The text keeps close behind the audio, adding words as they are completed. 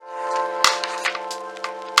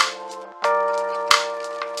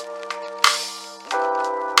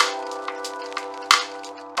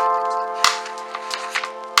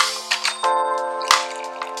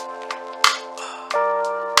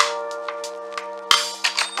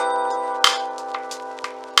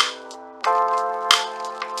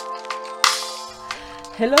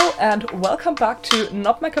Hello and welcome back to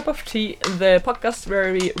Not My Cup of Tea, the podcast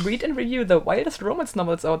where we read and review the wildest romance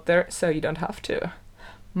novels out there so you don't have to.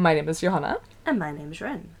 My name is Johanna. And my name's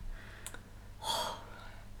Ren.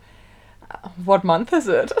 What month is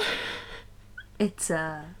it? It's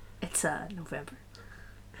November.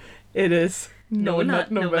 It is. No,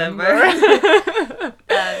 not November.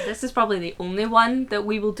 This is probably the only one that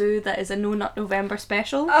we will do that is a No Nut November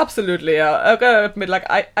special. Absolutely, yeah. I've got to admit,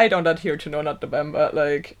 I don't adhere to No Not November,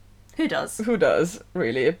 Who does? Who does,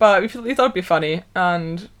 really? But we thought it'd be funny,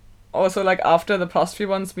 and also, after the past few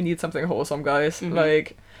ones, we need something wholesome, guys.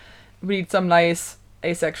 Mm-hmm. We need some nice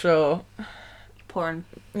asexual... Porn.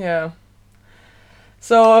 Yeah.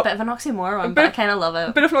 So... Bit of an oxymoron, but I kind of love it.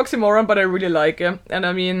 A bit of an oxymoron, but I really like it. And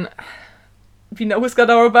I mean... We know who's got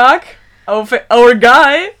our back? Our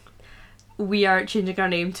guy! We are changing our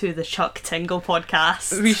name to the Chuck Tingle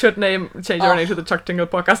Podcast. We should change our name to the Chuck Tingle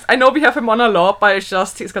Podcast. I know we have him on a lot, but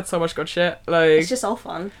he's got so much good shit. It's just all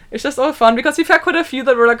fun. It's just all fun, because we've had quite a few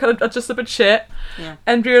that were kind of just a bit shit. Yeah.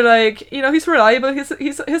 And we're he's reliable,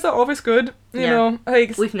 his are always good. You know,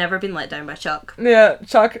 we've never been let down by Chuck. Yeah,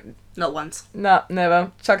 Chuck... Not once. Nah,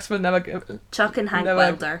 never. Chucks will never give... Chuck and Hank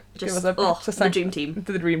Wilder. The dream team.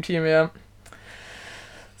 The dream team, yeah.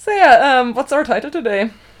 So yeah, what's our title today?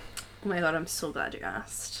 Oh my god, I'm so glad you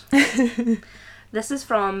asked. This is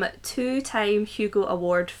from two-time Hugo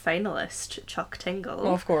Award finalist Chuck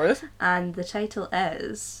Tingle. Of course. And the title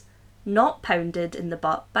is Not Pounded in the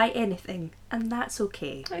Butt by Anything, and That's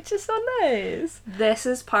Okay. Which is so nice. This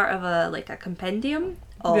is part of a compendium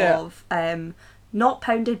of Not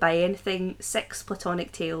Pounded by Anything, 6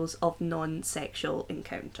 platonic tales of non-sexual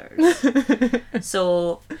encounters.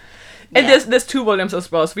 So... And there's 2 volumes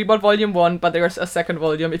as well. So we bought volume 1, but there's a second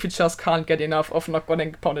volume if you just can't get enough of not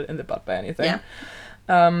getting pounded in the butt by anything. Yeah.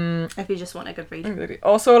 If you just want a good read. Exactly.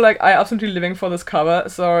 Also, I absolutely living for this cover.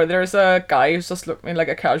 So there's a guy who's just looking like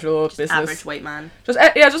a casual business. Average white man. Just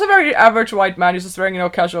a very average white man. He's just wearing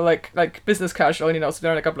casual like business casual. So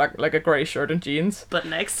they're like a grey shirt and jeans. But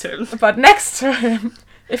next to him.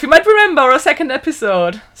 If you might remember our second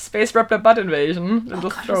episode, Space Raptor Butt Invasion, little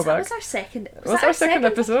throwback. That was our second. It was our second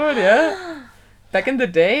episode, yeah. Back in the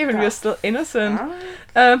day when we were still innocent.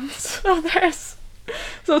 So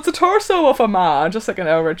it's a torso of a man, just like an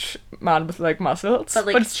average man with muscles.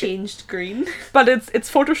 But it's changed green. But it's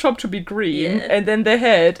photoshopped to be green, and then the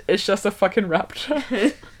head is just a fucking raptor.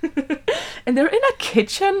 And they're in a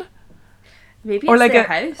kitchen. Maybe it's their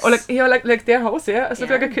house. Or like their house, yeah. It's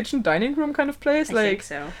like a kitchen dining room kind of place. I think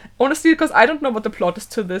so. Honestly, because I don't know what the plot is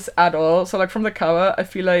to this at all. So from the cover, I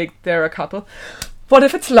feel like they're a couple. What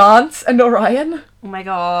if it's Lance and Orion? Oh my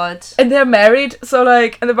god. And they're married, so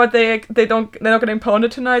but they're not getting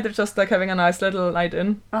pounded tonight. They're just having a nice little night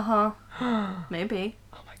in. Maybe.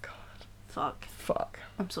 Oh my god. Fuck.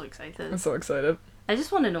 I'm so excited. I'm so excited. I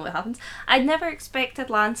just want to know what happens. I'd never expected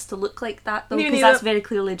Lance to look like that, though, Me because neither. that's very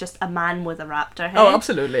clearly just a man with a raptor head. Oh,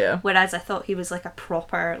 absolutely, yeah. Whereas I thought he was a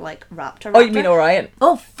proper, raptor. Oh, you mean Orion?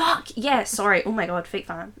 Oh, fuck! Yeah, sorry. Oh my god, fake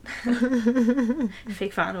fan.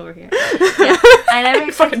 Fake fan over here. Yeah, I never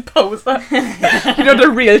fucking poser. You're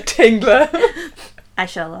the real Tingler. I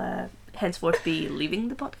shall, henceforth be leaving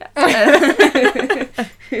the podcast.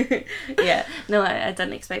 Yeah, no, I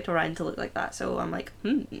didn't expect Orion to look like that, so I'm Me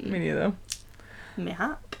neither.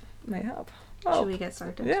 Mayhap. Oh. Should we get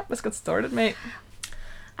started? Yeah, let's get started, mate.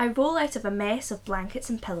 I roll out of a mess of blankets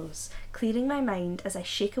and pillows, clearing my mind as I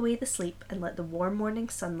shake away the sleep and let the warm morning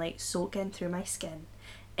sunlight soak in through my skin.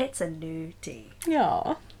 It's a new day.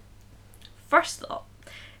 Yeah. First thought,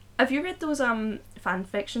 have you read those fan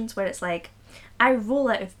fictions where it's I roll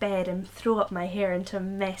out of bed and throw up my hair into a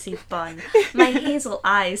messy bun. My hazel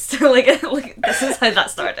eyes. This is how that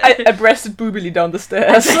started. I breasted boobily down the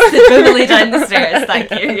stairs. I breasted boobily down the stairs, thank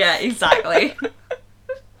you. Yeah, exactly.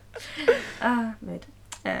 Mood.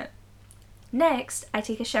 Next, I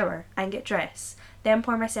take a shower and get dressed. Then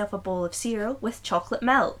pour myself a bowl of cereal with chocolate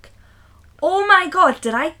milk. Oh my god,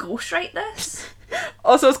 did I ghostwrite this?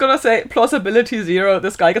 Also, I was gonna say, plausibility 0,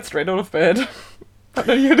 this guy gets straight out of bed. What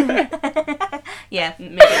are you doing? Yeah,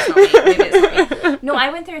 maybe it's not me. No, I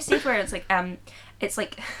went through a stage where it's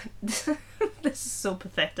this is so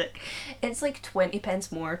pathetic. It's 20 pence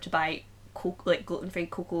more to buy gluten-free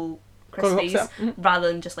Cocoa Krispies rather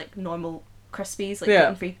than just normal Krispies,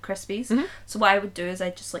 gluten-free Krispies. Mm-hmm. So what I would do is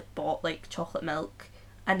I just bought chocolate milk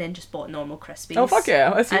and then just bought normal Krispies. Oh fuck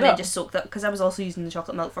yeah, I see and that. then just soaked that, because I was also using the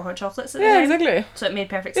chocolate milk for hot chocolates at the Yeah, time. exactly. So it made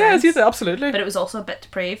perfect sense. Yeah, I see that, absolutely. But it was also a bit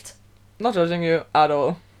depraved. Not judging you at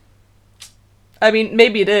all. I mean,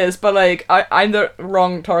 maybe it is, but like I'm the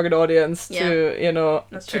wrong target audience to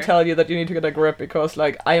That's to true. tell you that you need to get a grip, because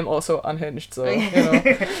like I am also unhinged, so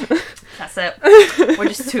That's it. We're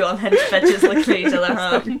just two unhinged bitches looking at each other.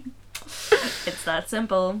 Huh? It's that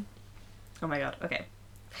simple. Oh my god. Okay.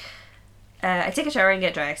 I take a shower and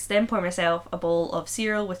get dressed, then pour myself a bowl of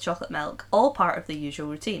cereal with chocolate milk, all part of the usual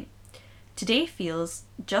routine. Today feels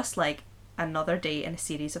just like another day in a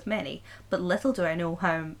series of many, but little do I know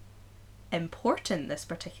how important this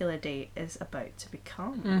particular day is about to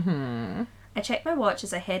become. Mm-hmm. I check my watch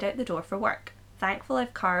as I head out the door for work. Thankful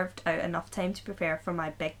I've carved out enough time to prepare for my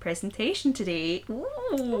big presentation today.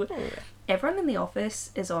 Ooh. Everyone in the office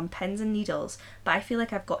is on pins and needles, but I feel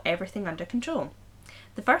like I've got everything under control.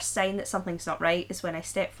 The first sign that something's not right is when I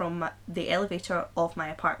step from the elevator of my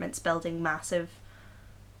apartment's building's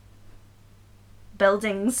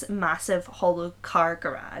massive hollow car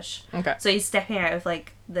garage. Okay. So he's stepping out of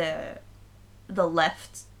like the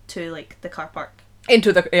lift to like the car park.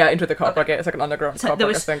 Into the car park. Yeah, it's like an underground So car there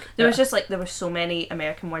park, was I think. there was just like there were so many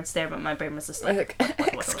American words there, but my brain was just like,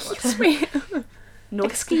 Excuse me.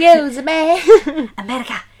 Excuse me,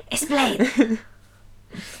 America, explain.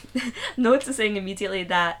 Noticing immediately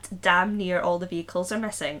that damn near all the vehicles are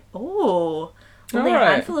missing. Oh, only a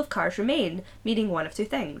Alright. handful of cars remain, meaning one of two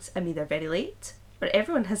things. I'm either very late, or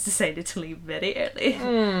everyone has decided to leave very early.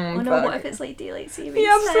 Oh no, fuck. what if it's like daylight savings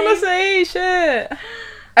Yeah, I was gonna time? say shit.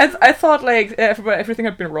 I thought like everything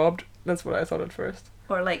had been robbed. That's what I thought at first.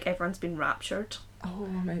 Or like everyone's been raptured. Oh,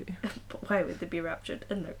 maybe. But why would they be raptured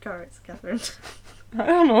in their cars, Catherine? I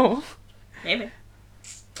don't know. Maybe.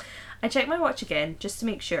 I check my watch again, just to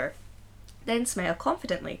make sure, then smile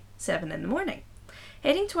confidently. 7 a.m.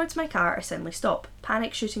 Heading towards my car, I suddenly stop,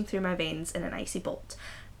 panic shooting through my veins in an icy bolt.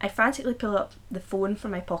 I frantically pull up the phone from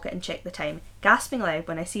my pocket and check the time, gasping loud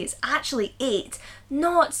when I see it's actually 8,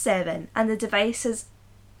 not 7, and the device has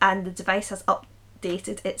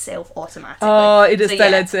updated itself automatically. Oh, it is So,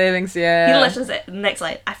 daylight savings, yeah. He literally said, next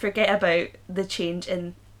line, I forget about the change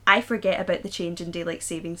in daylight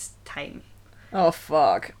savings time. Oh,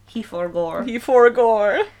 fuck. He forgore. He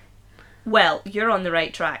forgore. Well, you're on the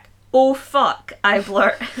right track. Oh fuck, I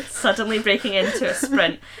blurt, suddenly breaking into a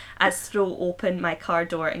sprint as throw open my car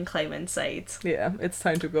door and climb inside. Yeah, it's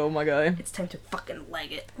time to go, my guy. It's time to fucking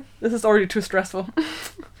leg it. This is already too stressful.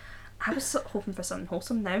 I was hoping for something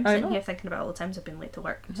wholesome now. I'm I sitting know. here thinking about all the times I've been late to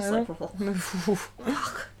work. I'm just I like, know.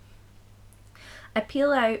 fuck. I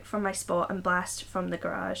peel out from my spot and blast from the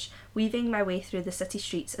garage, weaving my way through the city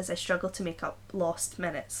streets as I struggle to make up lost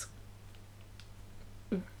minutes.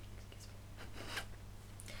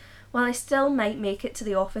 While I still might make it to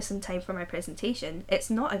the office in time for my presentation, it's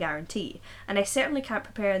not a guarantee, and I certainly can't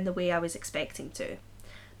prepare in the way I was expecting to.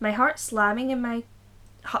 My heart slamming hard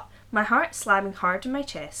in my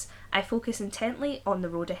chest, I focus intently on the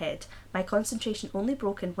road ahead, my concentration only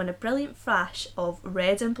broken when a brilliant flash of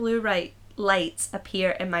red and blue lights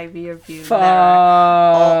appear in my rear view Fuck.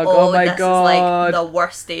 mirror. Oh my this god. is like the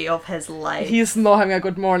worst day of his life. He's not having a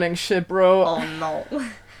good morning, shit, bro. Oh no.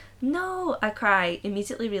 No, I cry,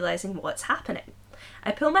 immediately realising what's happening.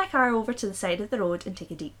 I pull my car over to the side of the road and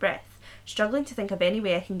take a deep breath, struggling to think of any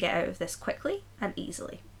way I can get out of this quickly and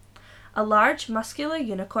easily. A large, muscular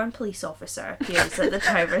unicorn police officer appears at the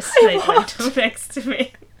driver's side window next to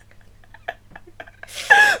me.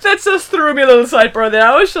 That just threw me a little sidebar there.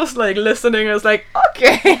 I was just like listening. I was like,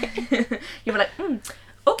 okay. You were like,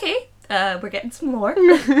 okay, we're getting some more.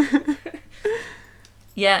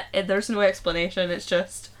 Yeah, there's no explanation, it's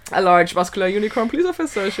just... A large, muscular unicorn police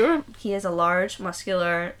officer, sure. He is a large,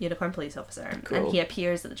 muscular unicorn police officer, Cool. and he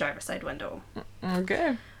appears at the driver's side window.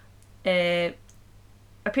 Okay.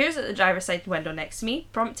 Appears at the driver's side window next to me,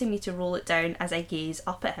 prompting me to roll it down as I gaze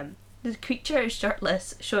up at him. The creature is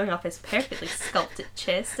shirtless, showing off his perfectly sculpted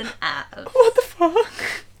chest and abs. What the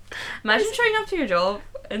fuck? Imagine showing up to your job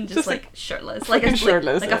and just like shirtless, like fucking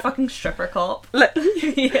shirtless, like yeah. a fucking stripper cop.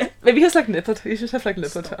 Yeah. Maybe he has like nipple. He should have like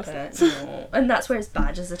nipple Stop tests. it, no. And that's where his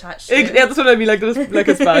badge is attached to. Yeah, that's what I mean. Like those, like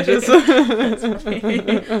his badges.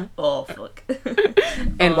 Oh fuck.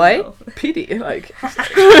 NY no. PD. Like.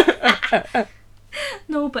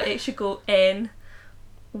 No, but it should go N,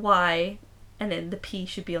 Y, and then the P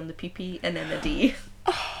should be on the PP, and then the D.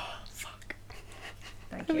 Oh fuck.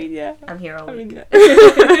 Thank I you. mean, yeah. I'm here all I week. mean,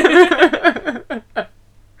 yeah.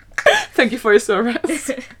 Thank you for your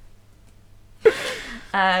service.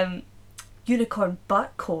 Unicorn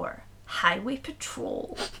Butt Core, Highway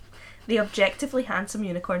Patrol. The objectively handsome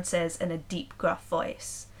unicorn says in a deep, gruff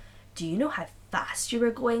voice, "Do you know how fast you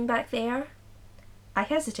were going back there?" I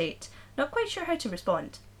hesitate, not quite sure how to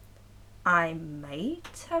respond. I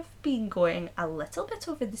might have been going a little bit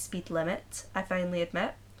over the speed limit, I finally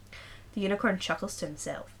admit. The unicorn chuckles to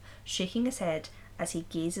himself, shaking his head as he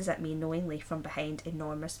gazes at me knowingly from behind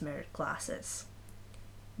enormous mirrored glasses.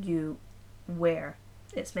 You wear.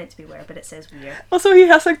 It's meant to be wear, but it says wear. Also, he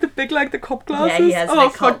has like the big, like the cop glasses. Yeah, he has oh,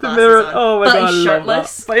 big cop fuck the glasses mirror. on. Oh my but god, he's I love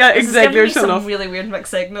shirtless. that. But yeah, This exactly. is giving me Shut some off. really weird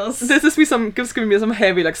mixed signals. This is giving me some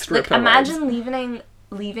heavy like stripper. Like, imagine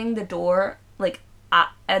leaving the door like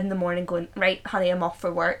in the morning, going, right, honey, I'm off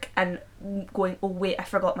for work, and going, oh wait, I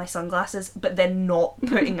forgot my sunglasses, but then not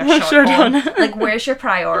putting a shirt on. Like, where's your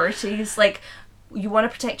priorities? Like, you want to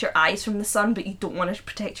protect your eyes from the sun, but you don't want to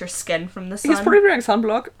protect your skin from the sun. He's probably wearing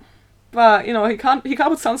sunblock, but you know he can't put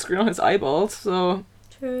sunscreen on his eyeballs, so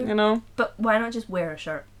True. you know. But why not just wear a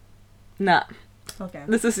shirt? Nah. Okay.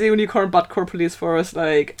 This is the unicorn buttcore police force.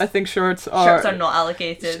 Like, I think shirts are not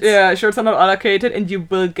allocated. Yeah, shirts are not allocated, and you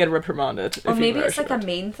will get reprimanded. Or if you maybe wear it's like a shirt.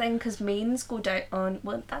 mane thing, because manes go down on.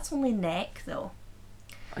 Well, that's only neck though.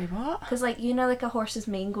 Wait, what? Because like, you know, like a horse's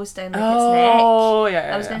mane goes down like its neck. Oh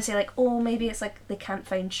yeah. I was gonna say like, oh, maybe it's like they can't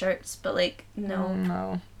find shirts, but like, no.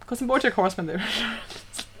 No, because in BoJack Horseman they were.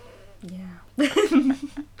 Yeah.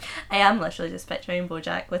 I am literally just picturing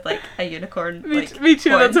BoJack with like a unicorn Me like too.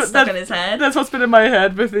 horn That's stuck in his head. That's what's been in my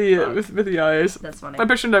head with the with the eyes. That's funny. I'm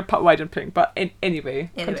picturing they're white and pink, but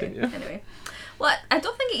anyway, continue. Anyway. Well, I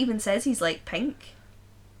don't think it even says he's like pink.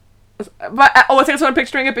 But I think that's what I'm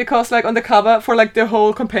picturing it, because like on the cover for like the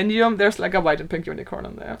whole compendium, there's like a white and pink unicorn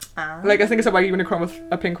on there. Like I think it's a white unicorn with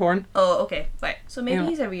a pink horn. Oh, okay. Right. So maybe Yeah.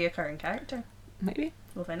 he's a reoccurring character. Maybe.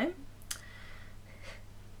 We'll find him.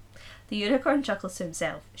 The unicorn chuckles to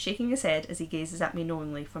himself, shaking his head as he gazes at me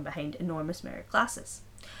knowingly from behind enormous mirrored glasses.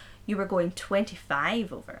 You were going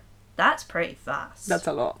 25 over. That's pretty fast. That's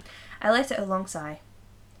a lot. I let out a long sigh.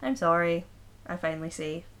 I'm sorry, I finally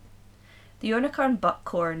say. The unicorn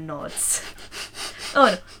buttcore nods.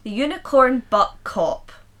 Oh no, the unicorn butt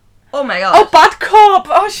cop. Oh my god. Oh, butt cop!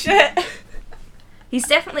 Oh shit! He's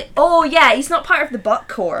definitely. Oh yeah, he's not part of the butt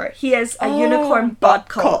corps. He is a unicorn butt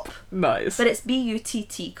cop. Nice. But it's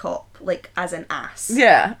BUTT cop, like as an ass.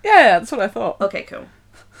 Yeah, that's what I thought. Okay, cool.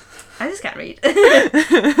 I just can't read.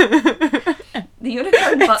 The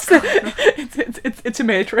unicorn butt cop. It's a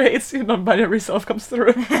matrix. Your non-binary self comes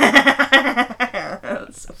through.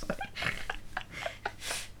 That's so funny.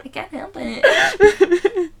 I can't help it.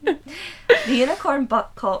 The unicorn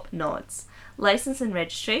butt cop nods. License and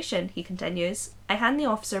registration, he continues. I hand the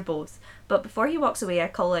officer both, but before he walks away, I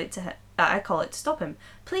call out to stop him.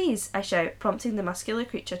 Please, I shout, prompting the muscular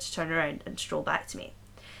creature to turn around and stroll back to me.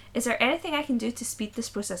 Is there anything I can do to speed this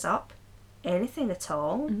process up? Anything at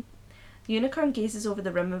all? Mm-hmm. The unicorn gazes over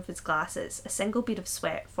the rim of his glasses, a single bead of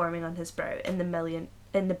sweat forming on his brow in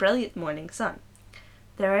the brilliant morning sun.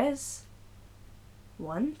 There is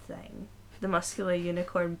one thing, the muscular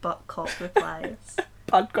unicorn butt cop replies.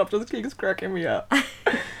 Butt cop just keeps cracking me up.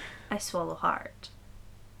 I swallow hard.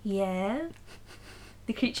 Yeah?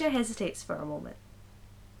 The creature hesitates for a moment.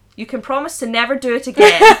 You can promise to never do it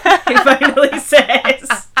again, he finally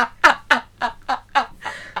says.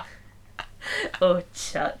 Oh,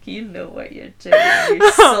 Chuck, you know what you're doing,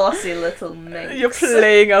 you saucy little minx. You're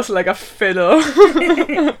playing us like a fiddle.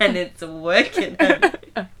 And it's working.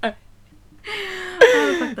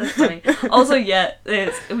 Oh, that's funny. Also, yeah,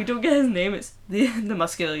 we don't get his name, it's the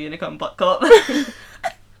muscular unicorn butt cop.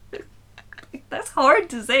 That's hard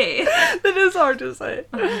to say. It is hard to say.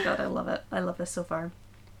 Oh my god, I love it. I love this so far.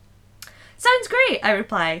 Sounds great, I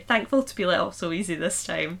reply, thankful to be let off so easy this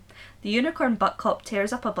time. The unicorn butt cop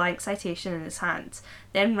tears up a blank citation in his hand,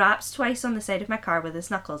 then raps twice on the side of my car with his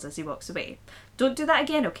knuckles as he walks away. Don't do that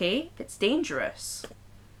again, okay? It's dangerous.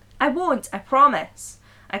 I won't, I promise.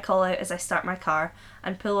 I call out as I start my car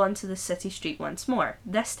and pull onto the city street once more,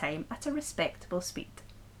 this time at a respectable speed.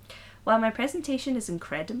 While my presentation is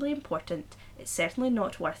incredibly important, it's certainly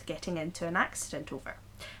not worth getting into an accident over.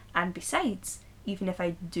 And besides, even if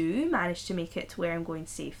I do manage to make it to where I'm going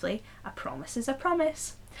safely, a promise is a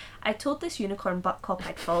promise. I told this unicorn butt cop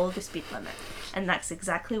I'd follow the speed limit, and that's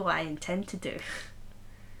exactly what I intend to do.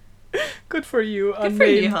 Good for you, Good for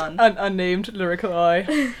you, hon. Unnamed lyrical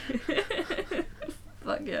eye.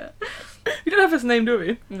 Fuck yeah. We don't have his name, do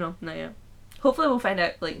we? No, not yet. Hopefully we'll find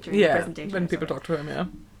out like during the presentation. When people talk to him, yeah.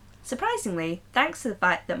 Surprisingly, thanks to the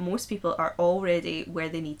fact that most people are already where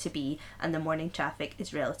they need to be and the morning traffic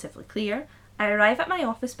is relatively clear, I arrive at my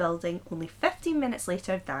office building only 15 minutes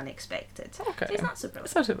later than expected. Okay. So it's not so brilliant.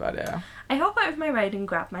 It's not too bad, yeah. I hop out of my ride and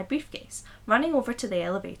grab my briefcase, running over to the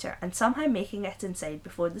elevator and somehow making it inside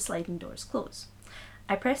before the sliding doors close.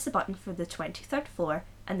 I press the button for the 23rd floor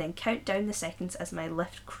and then count down the seconds as my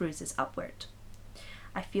lift cruises upward.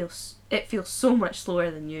 It feels so much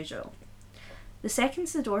slower than usual. The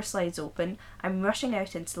seconds the door slides open, I'm rushing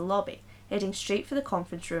out into the lobby, heading straight for the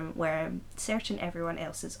conference room where I'm certain everyone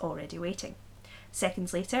else is already waiting.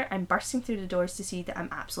 Seconds later, I'm bursting through the doors to see that I'm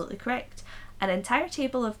absolutely correct. An entire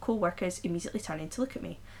table of co-workers immediately turning to look at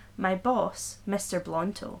me. My boss, Mr.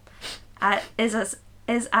 Blonto, is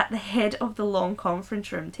at the head of the long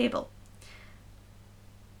conference room table.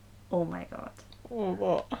 Oh my god. Oh,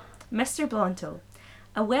 what? Mr. Blonto,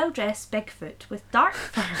 a well-dressed Bigfoot with dark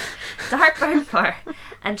brown fur,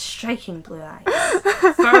 and striking blue eyes,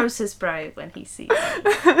 furrows his brow when he sees me.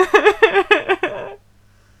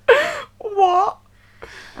 What?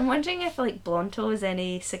 I'm wondering if Blonto has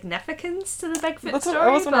any significance to the Bigfoot That's what story,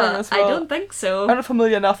 I was wondering but as well. I don't think so. I'm not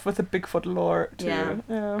familiar enough with the Bigfoot lore to... Yeah.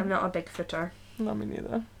 yeah. I'm not a Bigfooter. No, me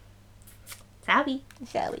neither. Savvy.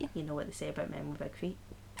 Sally. You know what they say about men with big feet.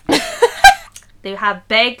 They have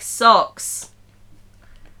big socks.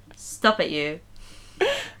 Stop it, you.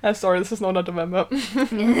 I'm sorry, this is not a dilemma.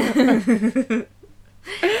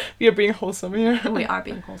 We are being wholesome here. We are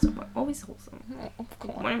being wholesome. We're always wholesome. Oh,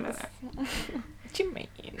 come on. Wait a minute. What do you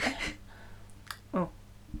mean?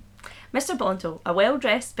 Mr. Blonto, a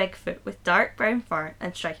well-dressed Bigfoot with dark brown fur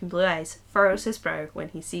and striking blue eyes, furrows his brow when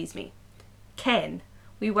he sees me. Ken,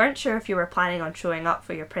 we weren't sure if you were planning on showing up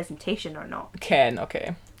for your presentation or not. Ken,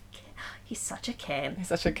 okay. He's such a Ken. He's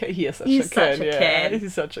such a Ken. He is such He's a Ken, such a yeah. Ken.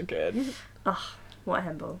 He's such a Ken. Ugh, what a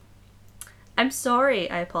himbo. I'm sorry,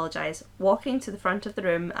 I apologise, walking to the front of the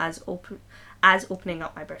room as opening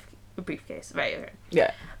up my briefcase. Right, okay.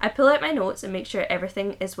 Yeah. I pull out my notes and make sure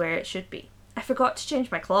everything is where it should be. I forgot to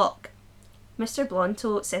change my clock. Mr.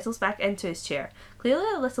 Blonto settles back into his chair, clearly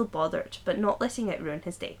a little bothered, but not letting it ruin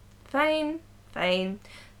his day. Fine,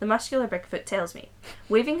 the muscular Bigfoot tells me,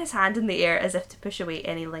 waving his hand in the air as if to push away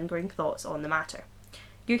any lingering thoughts on the matter.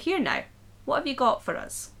 You're here now. What have you got for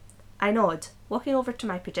us? I nod, walking over to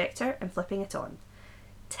my projector and flipping it on.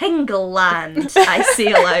 Tingleland, I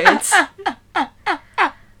say aloud.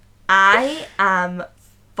 I am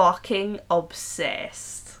fucking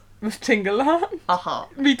obsessed. With Tingleland? Uh-huh.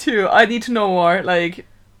 Me too. I need to know more.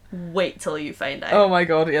 Wait till you find out. Oh my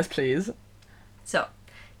god, yes, please. So,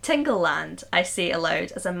 Tingleland, I say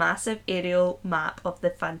aloud as a massive aerial map of the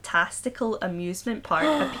fantastical amusement park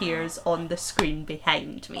appears on the screen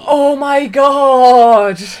behind me. Oh my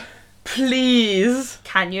god! Please.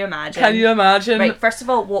 Can you imagine? Can you imagine? Right, first of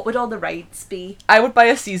all, what would all the rides be? I would buy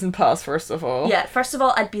a season pass, first of all. Yeah, first of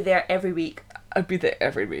all, I'd be there every week. I'd be there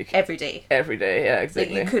every week. Every day. Every day, yeah,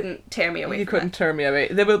 exactly. You couldn't tear me away You from couldn't it. turn me away.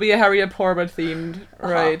 There will be a Harriet Porter themed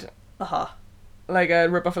ride. Uh-huh. Like a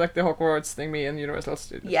rip-off of the Hogwarts thingy in Universal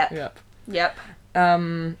Studios. Yep.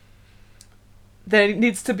 There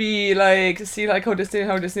needs to be how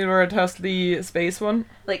Disney World has the space one.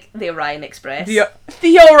 Like the Orion Express. The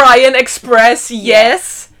Orion Express,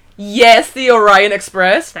 yes! Yes, the Orion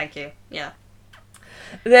Express. Thank you. Yeah.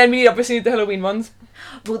 Then we obviously need the Halloween ones.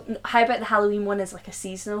 Well, how about the Halloween one as a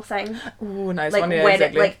seasonal thing? Ooh, nice like one, yeah, when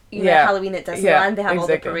exactly. Halloween at Disneyland, they have all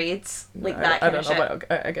the exactly. parades, that I kind don't of know, shit.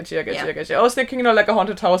 but I get you. I was thinking, like a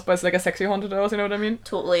haunted house, but it's like a sexy haunted house, you know what I mean?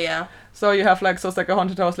 Totally, yeah. So you have it's like a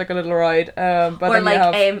haunted house, like a little ride, but or then you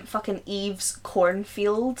have... fucking Eve's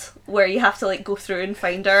cornfield, where you have to go through and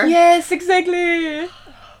find her. Yes, exactly!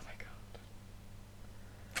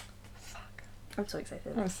 I'm so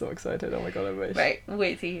excited. I'm so excited, oh my god, I wish. Right,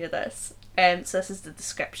 wait to hear this. So this is the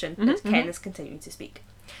description as Ken is continuing to speak.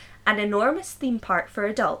 An enormous theme park for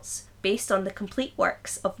adults based on the complete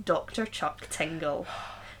works of Dr. Chuck Tingle.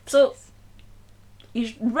 So,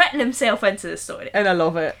 he's written himself into the story. And I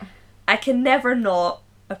love it. I can never not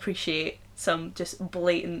appreciate some just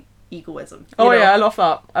blatant egoism. Yeah, I love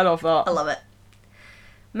that. I love it.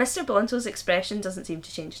 Mr. Blonto's expression doesn't seem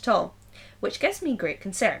to change at all, which gives me great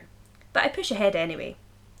concern. But I push ahead anyway.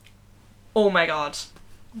 Oh my god.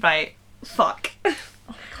 Right. Fuck.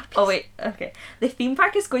 Oh wait, okay. The theme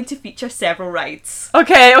park is going to feature several rides.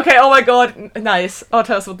 Okay, oh my god, nice. Oh,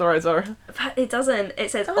 tell us what the rides are. But it doesn't.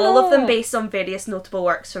 It says all of them based on various notable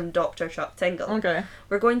works from Dr. Chuck Tingle. Okay.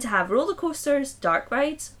 We're going to have roller coasters, dark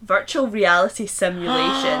rides, virtual reality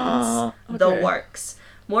simulations, the works.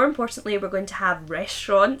 More importantly, we're going to have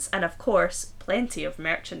restaurants and, of course, plenty of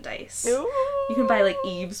merchandise. Ooh. You can buy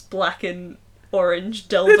Eve's black and orange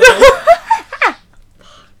dildo.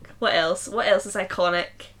 What else? What else is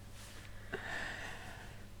iconic?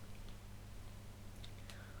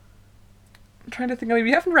 I'm trying to think. I mean,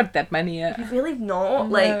 we haven't read that many yet. We really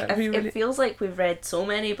not. Yeah, It feels like we've read so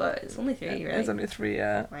many, but it's only 3, right? It's only 3,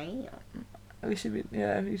 yeah. Wow. We should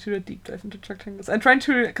do a deep dive into Chuck Tingles. I'm trying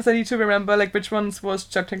to, because I need to remember like which ones was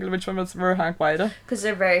Chuck Tingle, which one were Hank Wilder. Because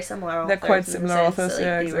they're very similar authors. They're quite similar authors, that, like,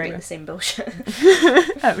 yeah, they exactly. write the same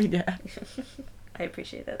bullshit. I mean, yeah. I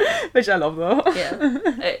appreciate it. Which I love though.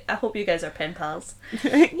 Yeah. I hope you guys are pen pals.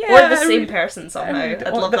 Yeah, or the same person somehow. really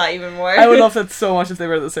I'd love that even more. I would love that so much if they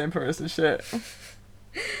were the same person. Shit.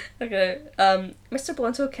 Okay. Mr.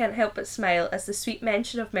 Blonto can't help but smile as the sweet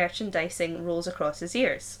mention of merchandising rolls across his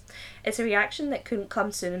ears. It's a reaction that couldn't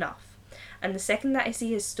come soon enough. And the second that I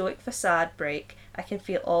see his stoic facade break, I can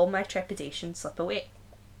feel all my trepidation slip away.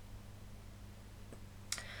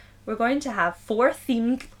 We're going to have 4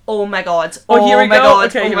 themed... Oh my god. Oh, here we my go. god.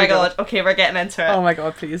 Okay, oh here my we go. god. Okay, we're getting into it. Oh my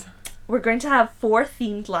god, please. We're going to have 4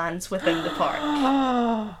 themed lands within the park.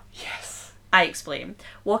 Yes. I explain,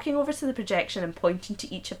 walking over to the projection and pointing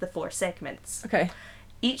to each of the 4 segments. Okay.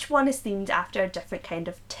 Each one is themed after a different kind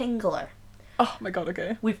of tingler. Oh my god,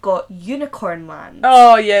 okay. We've got Unicorn Land,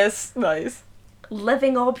 Oh, yes. Nice.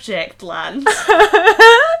 Living Object Land,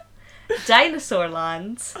 Dinosaur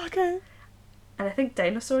Land, Okay. and I think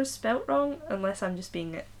dinosaur is spelt wrong, unless I'm just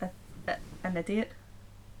being an idiot.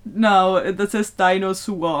 No, that says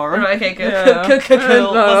dinosaur. Right, okay, good. Yeah.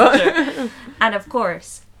 Cool. No. Wasn't sure. And of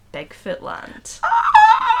course, Bigfoot Land.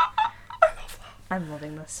 I'm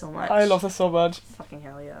loving this so much. I love this so much. Fucking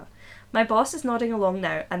hell yeah. My boss is nodding along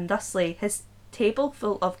now, and thusly his table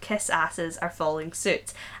full of kiss asses are following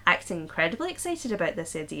suit, acting incredibly excited about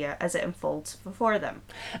this idea as it unfolds before them.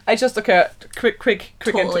 I just, okay, quick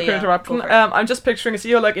Totally, yeah. interruption. Go for it. I'm just picturing,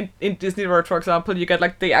 so like in Disney World, for example, you get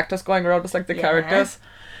like the actors going around as like the Yeah. characters.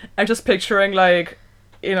 I'm just picturing like,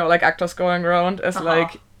 you know, like actors going around as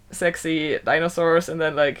like sexy dinosaurs and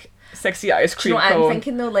then like sexy ice Do you cream know what cone. I'm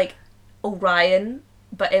thinking though? Like Orion,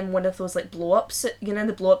 but in one of those like blow up suit, you know,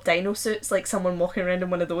 the blow up dino suits, like someone walking around in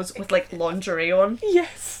one of those with like lingerie on.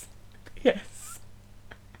 Yes. Yes.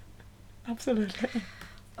 Absolutely.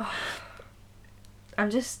 I'm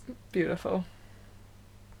Beautiful.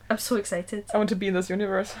 so excited. I want to be in this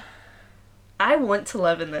universe. I want to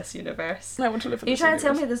live in this universe. I want to live in Are you this trying to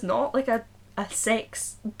tell me universe. there's not like a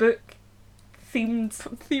sex book themed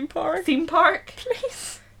Theme park? theme park?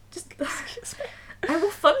 Please. Just Excuse me. I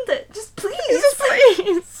will fund it. Just please. Just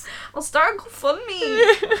please. I'll start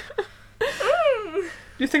GoFundMe. Do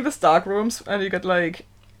you think there's dark rooms and you get like,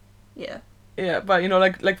 Yeah. yeah, but you know,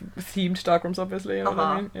 like themed dark rooms, obviously, you know what I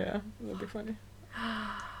Uh-huh. mean? Yeah, that'd be funny.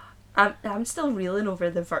 I'm still reeling over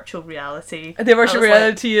the virtual reality. The virtual I was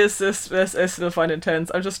reality is still fun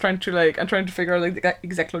intense. I'm just trying to figure out like the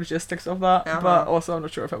exact logistics of that, Uh-huh. but also I'm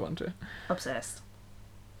not sure if I want to. Obsessed.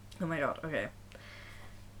 Oh my god, okay.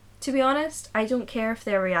 To be honest, I don't care if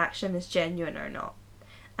their reaction is genuine or not.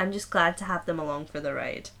 I'm just glad to have them along for the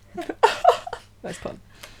ride. Nice pun.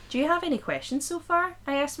 Do you have any questions so far?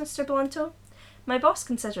 I asked Mr. Blonto. My boss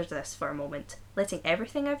considered this for a moment, letting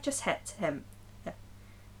everything I've just hit him...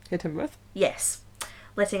 Hit him with? Yes.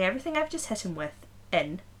 Letting everything I've just hit him with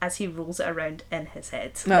in as he rolls it around in his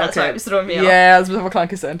head. No, That's why okay. it was throwing me off. Yeah, it's a bit of a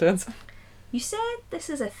clunky sentence. You said this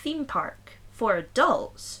is a theme park for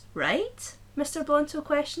adults, right? Mr. Blonto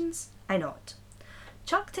questions. I nod.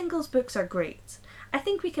 Chuck Tingle's books are great. I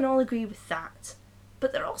think we can all agree with that.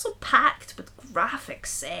 But they're also packed with graphic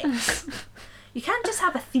sex. You can't just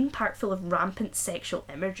have a theme park full of rampant sexual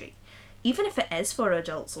imagery, even if it is for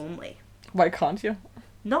adults only. Why can't you?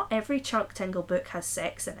 Not every Chuck Tingle book has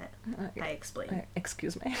sex in it, I explain.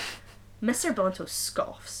 Excuse me. Mr. Blonto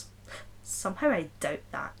scoffs. Somehow I doubt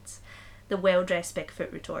that. The well-dressed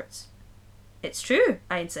Bigfoot retorts. It's true,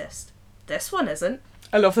 I insist. This one isn't.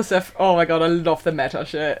 I love the stuff. Oh my god, I love the meta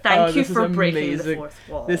shit. Thank you this is for breaking the amazing. fourth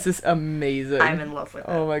wall. This is amazing. I'm in love with it.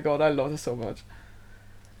 Oh my god, I love this so much.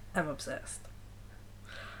 I'm obsessed.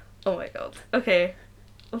 Oh my god. Okay.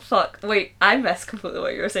 Oh, fuck. Wait, I missed completely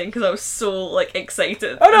what you were saying because I was so, like,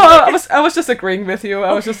 excited. Oh no, I was just agreeing with you.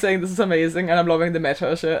 I was just saying this is amazing and I'm loving the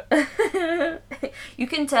meta shit. You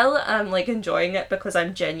can tell that I'm, like, enjoying it because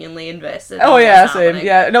I'm genuinely invested Oh in yeah, what's same. happening.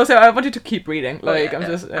 Yeah, no, so I want you to keep reading. Oh, Like, yeah, I'm yeah.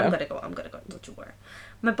 just. Yeah. I'm gonna go, don't you worry.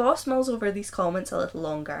 My boss mulls over these comments a little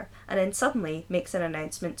longer, and then suddenly makes an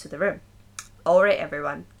announcement to the room. Alright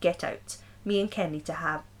everyone, get out. Me and Ken need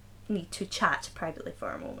to chat privately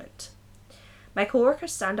for a moment. My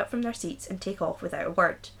co-workers stand up from their seats and take off without a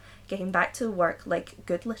word, getting back to work like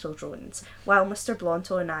good little drones, while Mr.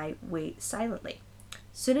 Blonto and I wait silently.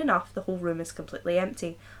 Soon enough, the whole room is completely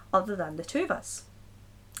empty, other than the two of us.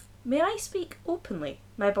 May I speak openly?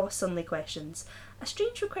 My boss suddenly questions, a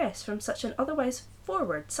strange request from such an otherwise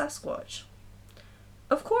forward Sasquatch.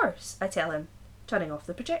 Of course, I tell him, turning off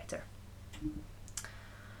the projector.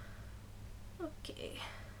 Okay.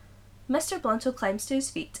 Mr. Blunto climbs to his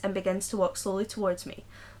feet and begins to walk slowly towards me,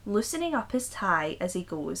 loosening up his tie as he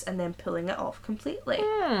goes and then pulling it off completely.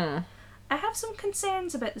 I have some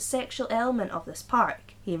concerns about the sexual element of this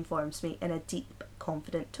park, he informs me in a deep,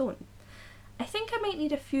 confident tone. I think I might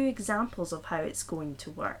need a few examples of how it's going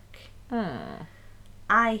to work.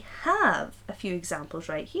 I have a few examples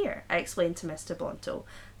right here, I explained to Mr. Blunto,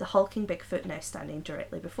 the hulking Bigfoot now standing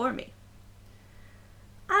directly before me.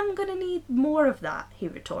 I'm gonna need more of that, he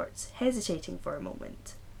retorts, hesitating for a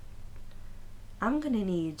moment. I'm gonna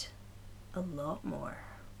need a lot more.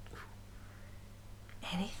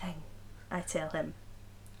 Anything, I tell him.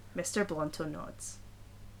 Mr. Blunto nods.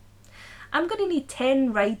 I'm gonna need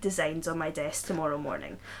 10 ride designs on my desk tomorrow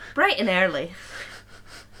morning, bright and early.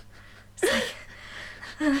 It's like...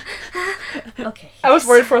 Okay. I was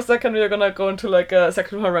worried for a second we were gonna go into like a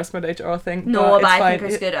sexual harassment HR thing. No, but I fine.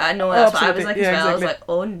 think it's good. I know that's what I was like as well. Exactly. I was like,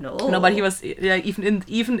 oh no. No, but he was even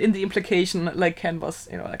in the implication, like Ken was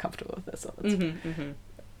like comfortable with this. So that's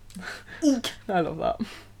Eek. I love that.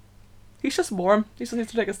 He's just warm. He just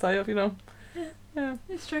needs to take his tie off, Yeah,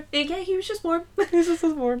 It's true. Yeah, he was just warm. he's just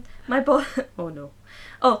as warm. My boss. Oh no.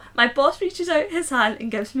 Oh, my boss reaches out his hand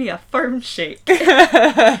and gives me a firm shake.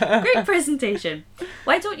 Great presentation.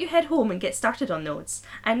 Why don't you head home and get started on those?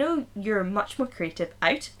 I know you're much more creative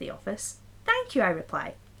out of the office. Thank you, I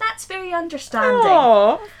reply. That's very understanding.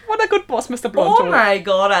 Oh, what a good boss, Mr. Blunto. Oh my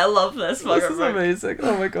god, I love this. This is amazing.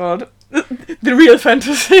 Oh my god. The real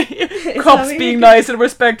fantasy. Cops being nice and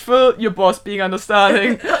respectful, your boss being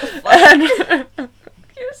understanding. And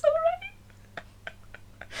You're so right.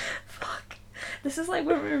 Fuck. This is like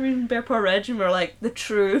when we were reading Bear Paw Ridge and we're like, the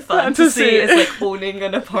true fantasy is like owning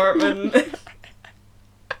an apartment.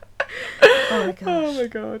 Oh my gosh. Oh my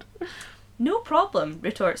god. No problem,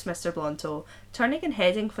 retorts Mr. Blunto, turning and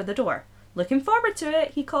heading for the door. Looking forward to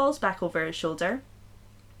it, he calls back over his shoulder.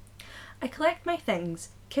 I collect my things,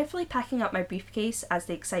 carefully packing up my briefcase as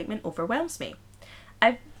the excitement overwhelms me.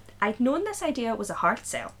 I'd known this idea was a hard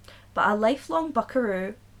sell, but as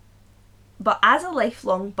a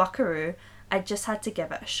lifelong buckaroo, I just had to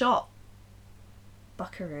give it a shot.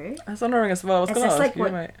 Buckaroo? I was wondering as well. I was Is going to this ask like you,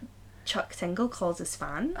 what mate. Chuck Tingle calls his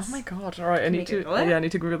fans? Oh my god! All right, I Can need we to. Google it? Yeah, I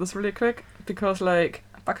need to Google this really quick because like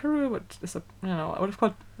Buckaroo is a I would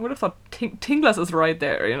have thought Tingless is right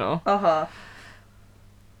there. Uh-huh.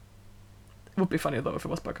 It would be funny though if it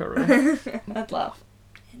was Buckaroo. I'd laugh.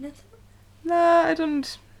 Nah, I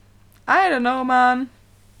don't know, man.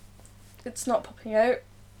 It's not popping out.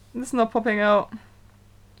 It's not popping out.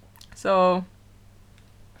 So.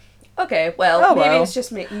 Okay, well, Oh, maybe well. it's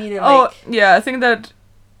just meaning like... Oh yeah,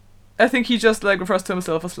 I think he just like refers to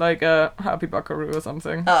himself as like a happy Buckaroo or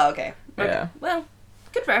something. Oh, okay. Yeah. Well,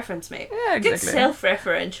 good reference, mate. Yeah, exactly. Good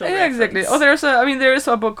self-referential Yeah, reference. exactly. Oh, there is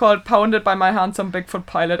a book called "Pounded by My Handsome Bigfoot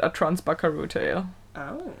Pilot: A Trans Buckaroo Tale."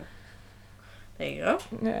 Oh. There you go.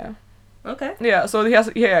 Yeah. Okay. Yeah. So he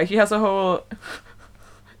has a whole.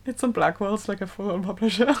 It's on Blackwell. It's like a full-on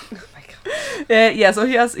publisher. Oh my god. Yeah. So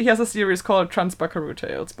he has a series called Trans Buckaroo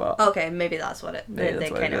Tales, but Okay, maybe that's what it... Maybe the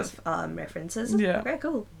that's what kind it of references. Yeah. Okay,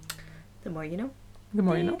 cool. The more you know. the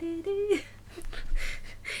more you know.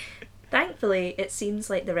 Thankfully, it seems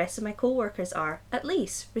like the rest of my co-workers are, at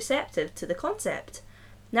least, receptive to the concept.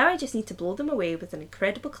 Now I just need to blow them away with an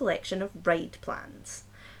incredible collection of ride plans.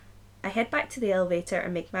 I head back to the elevator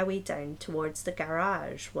and make my way down towards the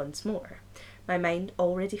garage once more, my mind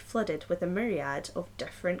already flooded with a myriad of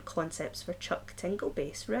different concepts for Chuck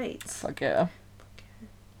Tingle-based rides. Fuck yeah.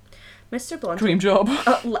 Mr. Blunto... Dream job.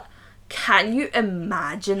 Can you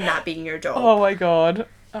imagine that being your job? Oh my god.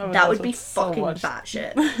 That would be so fucking much.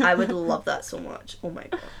 batshit. I would love that so much. Oh my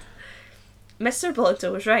god. Mr.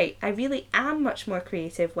 Blunto was right. I really am much more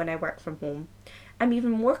creative when I work from home. I'm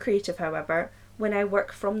even more creative, however, when I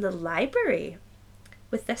work from the library.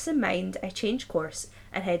 With this in mind, I change course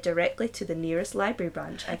and head directly to the nearest library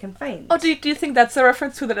branch I can find. Oh, do you think that's a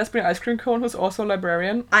reference to the lesbian ice cream cone who's also a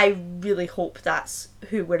librarian? I really hope that's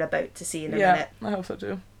who we're about to see in a minute. I hope so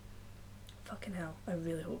too. Fucking hell, I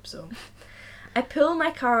really hope so. I pull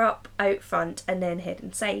my car up out front and then head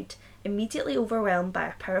inside, immediately overwhelmed by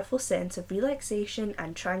a powerful sense of relaxation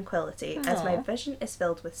and tranquility as my Aww. vision is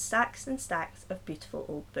filled with stacks and stacks of beautiful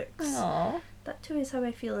old books. Aww. That too is how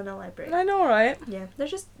I feel in a library. I know, right? Yeah, they're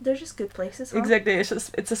just good places. Huh? Exactly. It's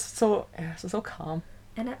just so calm.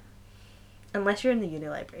 Innit? Unless you're in the uni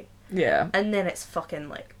library. Yeah. And then it's fucking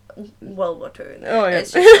like World War II. Oh yeah.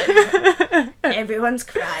 It's just like, everyone's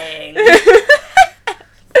crying.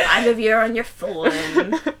 5 of you are on your phone.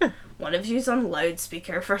 1 of you's on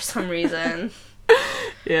loudspeaker for some reason.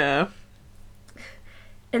 Yeah.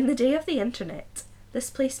 In the day of the internet, this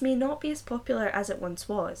place may not be as popular as it once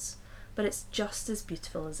was, but it's just as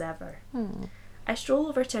beautiful as ever. Hmm. I stroll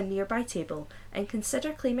over to a nearby table and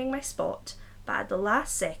consider claiming my spot, but at the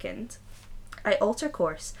last second, I alter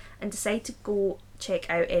course and decide to go check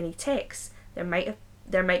out any texts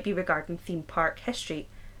there might be regarding theme park history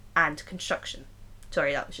and construction.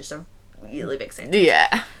 Sorry, that was just a really big sentence.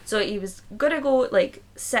 Yeah. So he was gonna go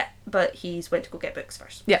sit, but he's went to go get books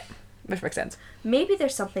first. Yeah, which makes sense. Maybe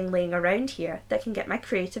there's something laying around here that can get my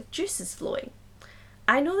creative juices flowing.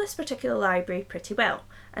 I know this particular library pretty well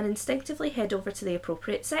and instinctively head over to the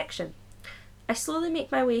appropriate section. I slowly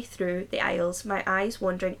make my way through the aisles, my eyes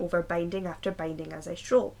wandering over binding after binding as I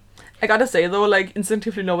stroll. I gotta say though,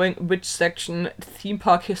 instinctively knowing which section theme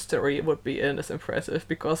park history would be in is impressive,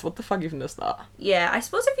 because what the fuck even is that? Yeah, I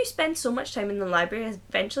suppose if you spend so much time in the library,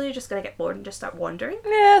 eventually you're just gonna get bored and just start wandering.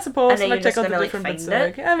 Yeah, I suppose. And then you're check just out the gonna, different find bits.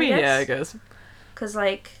 it, I guess. Because,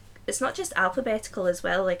 it's not just alphabetical as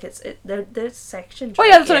well, there's sections. Oh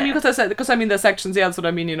yeah, that's what I mean, because I mean the sections, yeah, that's what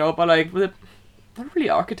I mean, but with it, not really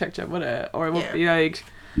architecture, would it? Or it would be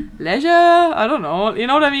leisure, I don't know, you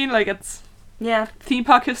know what I mean? It's... Yeah. Theme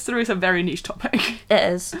park history is a very niche topic. It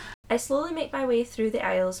is. I slowly make my way through the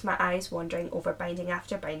aisles, my eyes wandering over binding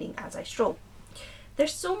after binding as I stroll.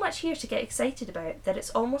 There's so much here to get excited about that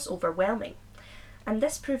it's almost overwhelming. And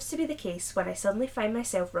this proves to be the case when I suddenly find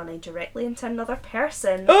myself running directly into another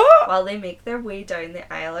person while they make their way down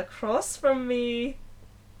the aisle across from me.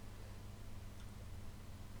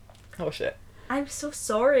 Oh shit. I'm so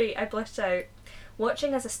sorry, I blushed out,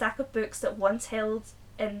 watching as a stack of books that was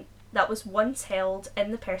once held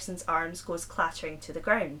in the person's arms goes clattering to the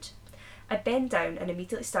ground. I bend down and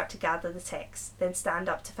immediately start to gather the text, then stand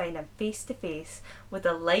up to find I'm face to face with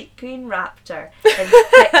a light green raptor in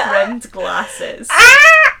thick-rimmed glasses.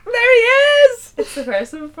 Ah! There he is! It's the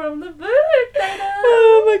person from the book,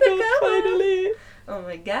 Oh my god, finally! Oh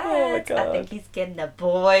my god. Oh my god. I think he's getting a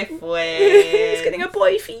boyfriend. He's getting a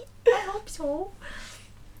boyfie. I hope so.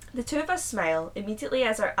 The two of us smile immediately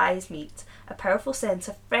as our eyes meet, a powerful sense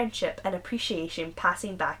of friendship and appreciation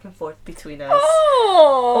passing back and forth between us.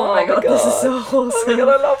 Oh my god, this is so wholesome. Oh my god,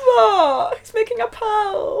 I love that! He's making a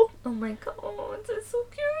pal! Oh my god, it's so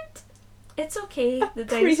cute. It's okay, the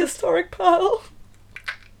dinosaur... Prehistoric pal.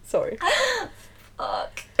 Sorry.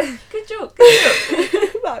 Fuck. Good joke, good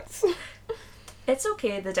joke. Max. It's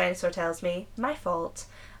okay, the dinosaur tells me. My fault.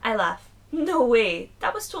 I laugh. No way,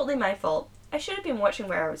 that was totally my fault. I should have been watching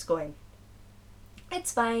where I was going.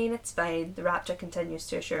 It's fine, the raptor continues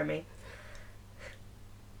to assure me.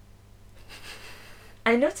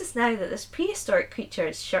 I notice now that this prehistoric creature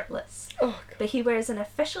is shirtless, but he wears an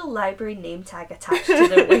official library name tag attached to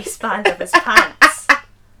the waistband of his pants.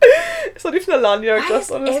 It's not even a lanyard, Why just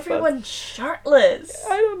is on his everyone pants. shirtless?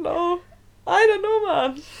 I don't know,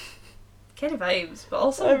 man. Kind of vibes, but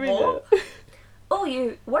also what? Yeah. Oh,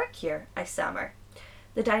 you work here, I stammer.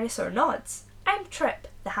 The dinosaur nods. I'm Trip,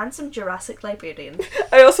 the handsome Jurassic librarian.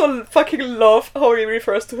 I also fucking love how he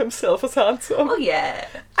refers to himself as handsome. Oh yeah.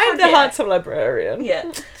 I'm the handsome librarian. Yeah.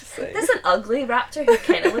 Just saying. There's an ugly raptor who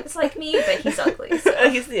kind of looks like me, but he's ugly. So.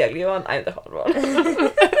 He's the ugly one, I'm the hot one.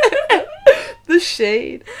 The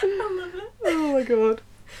shade. I love it. Oh my god.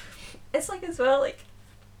 It's as well,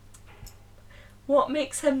 what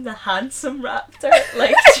makes him the handsome raptor?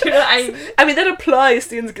 Do you know what I mean? I mean, that implies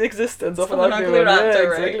the existence of an ugly raptor,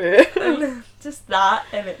 one. Yeah, right? exactly. Just that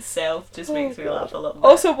in itself just makes me laugh a little bit.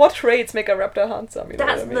 Also, what traits make a raptor handsome? You know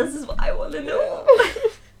what I mean? This is what I want to know.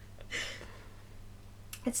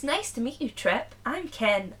 It's nice to meet you, Trip. I'm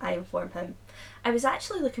Ken, I inform him. I was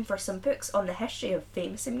actually looking for some books on the history of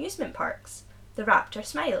famous amusement parks. The raptor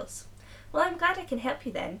smiles. Well, I'm glad I can help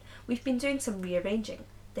you then. We've been doing some rearranging.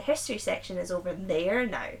 The history section is over there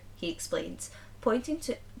now, he explains, pointing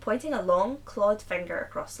a long, clawed finger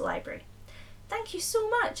across the library. Thank you so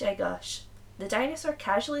much, I gush. The dinosaur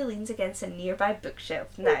casually leans against a nearby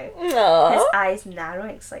bookshelf now, his eyes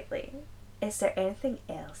narrowing slightly. Is there anything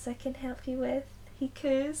else I can help you with? He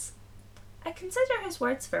coos. I consider his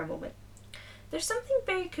words for a moment. There's something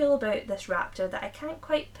very cool about this raptor that I can't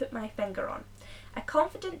quite put my finger on. A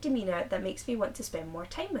confident demeanour that makes me want to spend more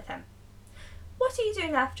time with him. What are you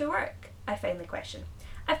doing after work? I finally question.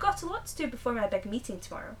 I've got a lot to do before my big meeting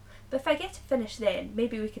tomorrow, but if I get to finish then,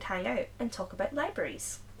 maybe we could hang out and talk about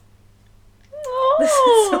libraries. Oh, This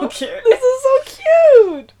is so cute. This is so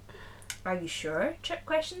cute. Are you sure? Trip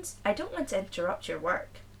questions. I don't want to interrupt your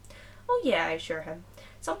work. Oh yeah, I assure him.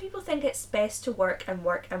 Some people think it's best to work and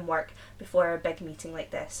work and work before a big meeting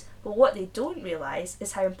like this, but what they don't realise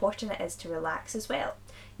is how important it is to relax as well.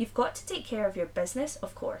 You've got to take care of your business,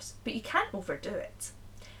 of course, but you can't overdo it.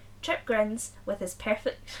 Trip grins with his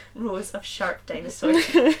perfect rows of sharp dinosaur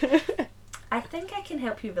teeth. I think I can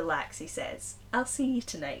help you relax, he says. I'll see you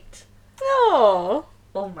tonight. Oh,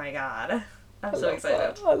 Oh my god. I'm I so love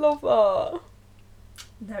excited. that. I love that.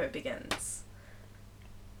 Now it begins.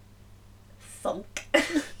 Thunk.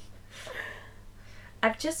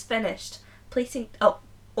 I've just finished plating... Oh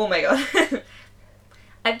my god.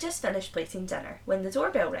 I've just finished plating dinner when the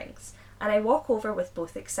doorbell rings, and I walk over with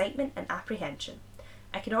both excitement and apprehension.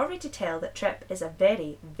 I can already tell that Trip is a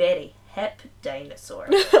very, very hip dinosaur.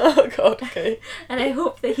 Oh god, okay. And I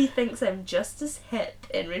hope that he thinks I'm just as hip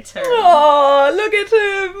in return. Oh, look at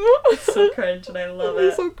him! It's so cringe and I love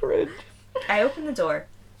He's it. so cringe. I open the door.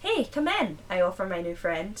 Hey, come in, I offer my new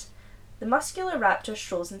friend. The muscular raptor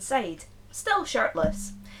strolls inside, still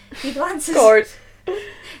shirtless. He glances... Of course.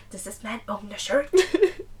 Does this man own a shirt?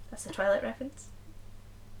 That's a Twilight reference.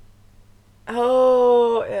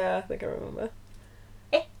 Oh, yeah, I think I remember.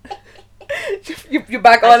 You're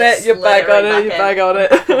back on it, you're back on it, you're back on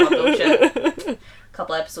it.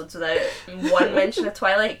 Couple episodes without one mention of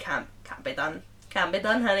Twilight. Can't be done. Can't be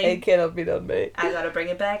done, honey. It cannot be done, mate. I gotta bring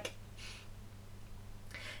it back.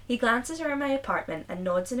 He glances around my apartment and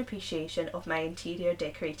nods in appreciation of my interior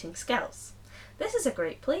decorating skills. This is a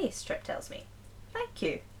great place, Trip tells me. Thank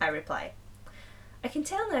you, I reply. I can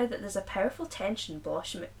tell now that there's a powerful tension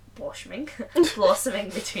blossoming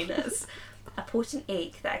between us. A potent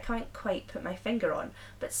ache that I can't quite put my finger on,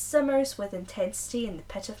 but simmers with intensity in the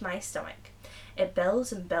pit of my stomach. It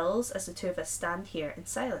builds and builds as the two of us stand here in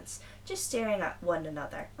silence, just staring at one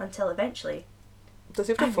another, until eventually Does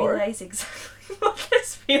he have to I fart? realise exactly what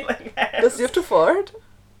this feeling is. Does he have to fart?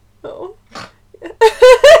 No.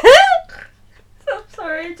 I'm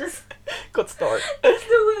sorry, just Good start. the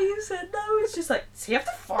way you said that was just like, does he have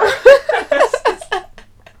to fart?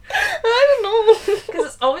 I don't know. Because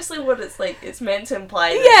it's obviously what it's like. It's meant to imply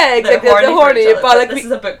that Yeah, exactly, they're they're horny, for each other, but, like, this we-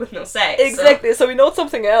 is a book with no sex. Exactly, so we know it's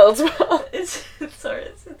something else. So it's sorry,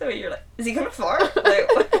 it's the way you're like, is he gonna fart? Like,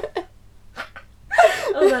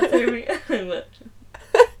 oh, that threw me.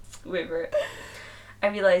 Wait for it. I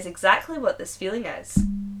realise exactly what this feeling is.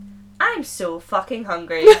 I'm so fucking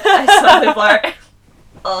hungry. I suddenly blurt.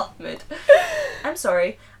 Oh, mood. I'm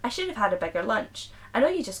sorry. I should have had a bigger lunch. I know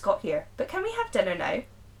you just got here, but can we have dinner now?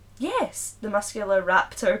 Yes, the muscular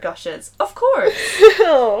raptor gushes. Of course.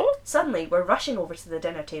 Oh. Suddenly, we're rushing over to the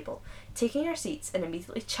dinner table, taking our seats and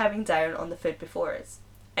immediately chowing down on the food before us.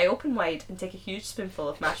 I open wide and take a huge spoonful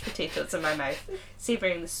of mashed potatoes in my mouth,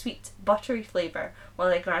 savouring the sweet, buttery flavour while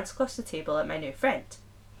I glance across the table at my new friend.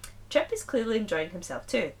 Trip is clearly enjoying himself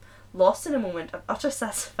too, lost in a moment of utter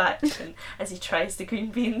satisfaction as he tries the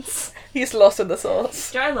green beans. He's lost in the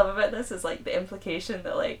sauce. Do you know what I love about this is like the implication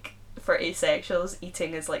that like for asexuals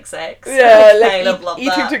eating is like sex. Yeah, I like kind of love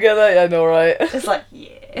eating that. together, yeah, I know, right? It's like,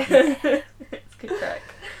 yeah. It's good crack.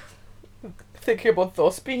 Thinking about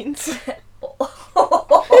those beans.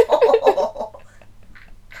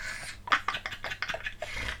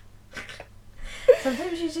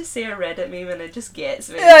 Sometimes you just say a Reddit meme and it just gets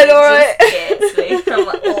me. Yeah, I know, It just gets me. I'm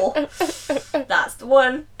like, oh, that's the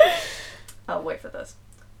one. I'll wait for this.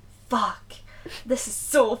 Fuck. This is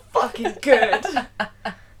so fucking good.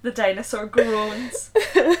 The dinosaur groans.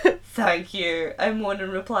 Thank you. I moan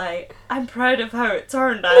in reply. I'm proud of how it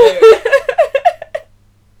turned out.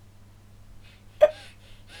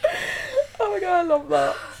 Oh my god, I love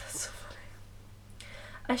that. That's so funny.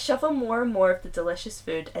 I shovel more and more of the delicious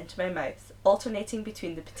food into my mouth, alternating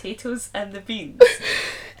between the potatoes and the beans.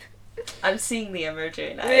 I'm seeing the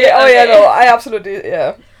imagery now. Yeah, oh yeah, no, I absolutely,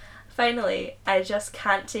 yeah. Finally, I just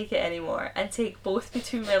can't take it anymore and take both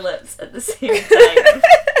between my lips at the same time.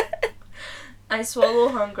 I swallow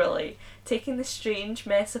hungrily, taking the strange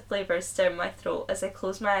mess of flavours down my throat as I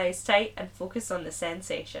close my eyes tight and focus on the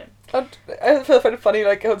sensation. And I find it funny,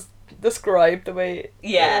 like, how it's described the way...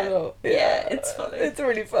 Yeah. I don't know. Yeah, it's funny. It's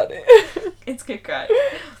really funny. It's good crack.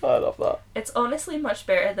 I love that. It's honestly much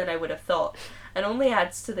better than I would have thought, and only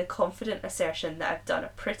adds to the confident assertion that I've done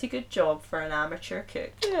a pretty good job for an amateur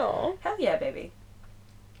cook. Aww. Hell yeah, baby.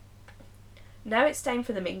 Now it's time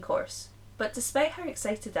for the main course, but despite how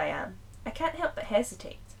excited I am, I can't help but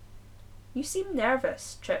hesitate. You seem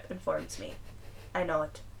nervous, Trip informs me. I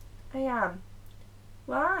nod. I am.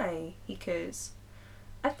 Why? He coos.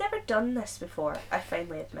 I've never done this before, I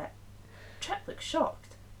finally admit. Trip looks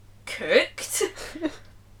shocked. Cooked?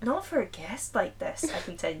 Not for a guest like this, I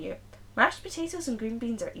continue. Mashed potatoes and green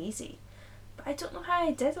beans are easy, but I don't know how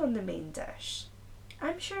I did on the main dish.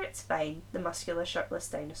 I'm sure it's fine, the muscular shirtless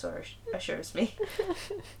dinosaur assures me.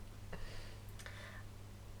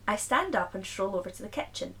 I stand up and stroll over to the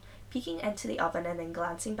kitchen, peeking into the oven and then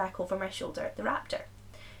glancing back over my shoulder at the raptor.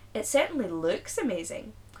 It certainly looks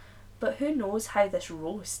amazing. But who knows how this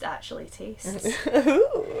roast actually tastes?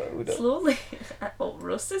 Ooh, Slowly. Oh,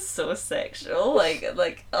 roast is so sexual. Like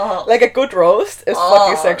oh. like a good roast is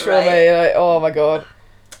fucking sexual, right. mate. Like, oh my god.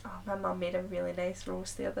 Oh, my mum made a really nice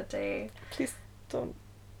roast the other day. Please don't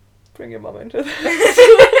bring your mum into this.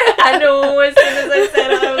 I know, as soon as I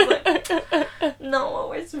said it, I was like, not what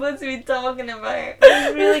we're supposed to be talking about. It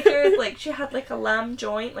was really good. Like, she had like a lamb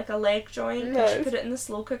joint, like a leg joint, and Nice. she put it in the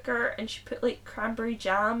slow cooker, and she put like cranberry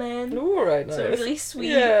jam in. Ooh, right, nice. So really sweet.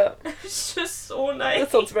 Yeah. It was just so nice.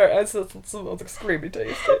 That sounds very, that sounds extremely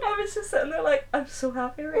tasty. I was just sitting there like, I'm so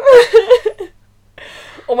happy right now.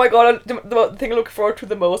 Oh my god, the thing I look forward to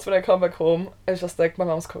the most when I come back home is just like my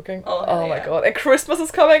mom's cooking. Oh, my yeah. god. And Christmas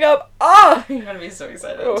is coming up. Ah! You're gonna be so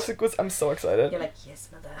excited. Oh, so good. I'm so excited. You're like, yes,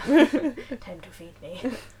 mother. Time to feed me.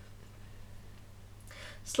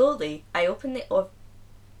 Slowly, I open the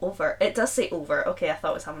over. It does say over. Okay, I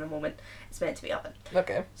thought I was having a moment. It's meant to be oven.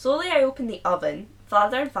 Okay. Slowly, I open the oven,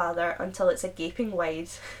 farther and farther, until it's a gaping wide.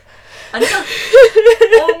 Until.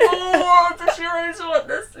 Oh no! I just realised what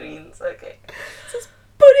this means. Okay.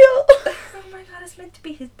 Booty hole. Oh my god, it's meant to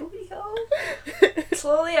be his booty hole.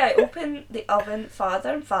 Slowly, I open the oven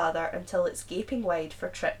farther and farther until it's gaping wide for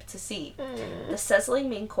Trip to see. The sizzling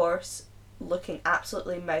main course looking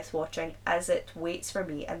absolutely mouth-watering as it waits for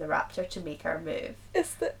me and the raptor to make our move.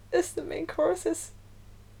 Is the main course is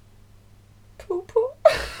poo poo?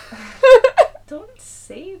 Don't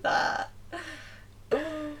say that.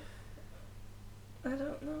 I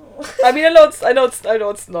don't know. I mean, I know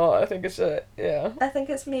it's not. I think it's yeah. I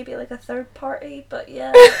think it's maybe like a third party, but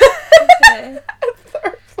yeah. Okay.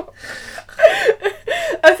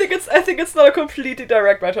 I think it's not a completely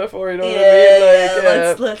direct metaphor. You know what I mean? Yeah,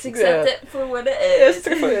 Like, let's accept it for what it is. Yes,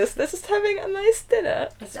 take it for this. This is having a nice dinner.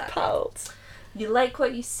 Exactly. Pals. You like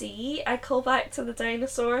what you see? I call back to the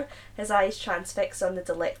dinosaur, his eyes transfixed on the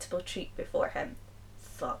delectable treat before him.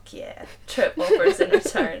 Fuck yeah. Trip offers in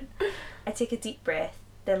return. I take a deep breath,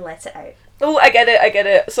 then let it out. Oh, I get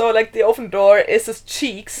it. So, like, the open door is his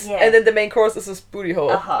cheeks, Yeah. and then the main course is his booty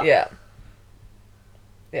hole. Uh-huh. Yeah.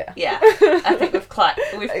 Yeah, I think we've clocked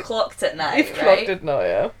it now, You've right? clocked it now,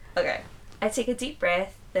 yeah. Okay. I take a deep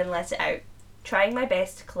breath, then let it out, trying my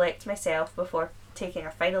best to collect myself before taking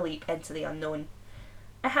a final leap into the unknown.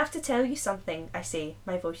 I have to tell you something, I say,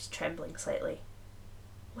 my voice trembling slightly.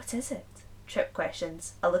 What is it? Trip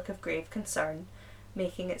questions, a look of grave concern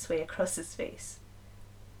making its way across his face.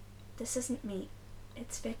 This isn't meat,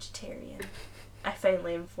 it's vegetarian. I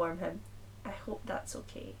finally inform him. I hope that's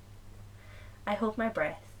okay. I hold my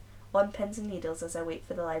breath, on pins and needles as I wait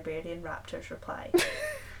for the librarian raptor's reply.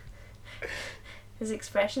 His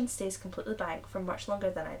expression stays completely blank for much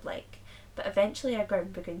longer than I'd like, but eventually a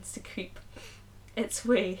grin begins to creep its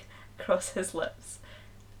way across his lips.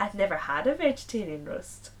 I've never had a vegetarian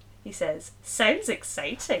roast, he says. Sounds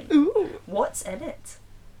exciting. Ooh. What's in it?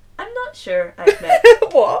 I'm not sure, I admit.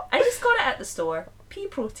 What? I just got it at the store. Pea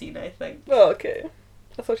protein, I think. Oh, okay.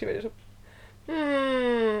 I thought you made it up.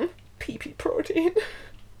 PP protein.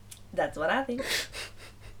 That's what I think.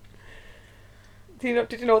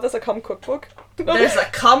 Did you know there's a cum cookbook? There's a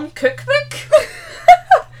cum cookbook?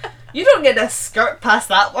 You don't get to skirt past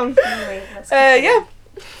that one. Anyway, Yeah.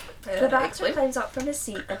 the raptor climbs up from his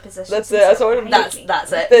seat and positions That's it. I saw himself it. behind me.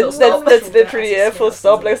 That's it. That's literally full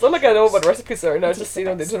stop. Like, it's not like I know what recipes are. I've just seen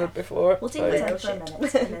on the internet before. We'll take it in for a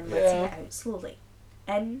minute and then letting Yeah. it out slowly.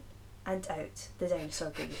 In and out, the dinosaur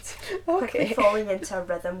breathes, Okay. quickly falling into a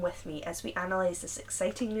rhythm with me as we analyse this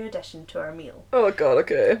exciting new addition to our meal. Oh god,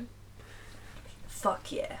 okay.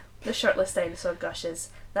 Fuck yeah. The shirtless dinosaur gushes.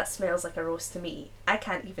 That smells like a roast to me. I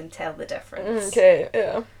can't even tell the difference. Okay,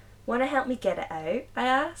 yeah. Wanna help me get it out? I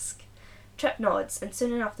ask. Trip nods, and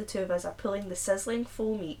soon enough the two of us are pulling the sizzling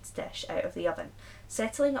full meat dish out of the oven,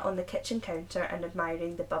 settling it on the kitchen counter and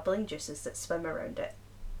admiring the bubbling juices that swim around it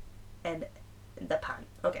in the pan.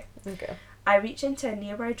 Okay. Okay. I reach into a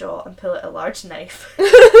nearby drawer and pull out a large knife.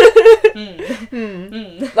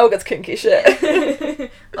 Now gets kinky shit.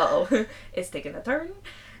 Uh-oh. It's taking a turn.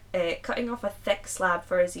 Cutting off a thick slab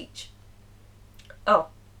for us each.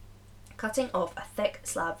 Cutting off a thick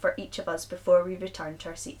slab for each of us before we return to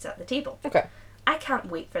our seats at the table. Okay. I can't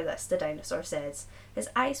wait for this, the dinosaur says, his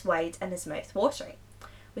eyes wide and his mouth watering.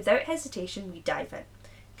 Without hesitation, we dive in,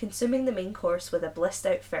 consuming the main course with a blissed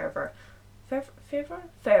out fervour. Fervour?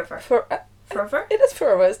 Fervour? It is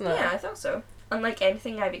fervor, isn't it? Yeah, I thought so. Unlike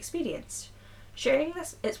anything I've experienced. Sharing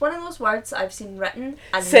this, it's one of those words I've seen written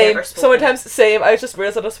and Same. never spoken. Sometimes same. I just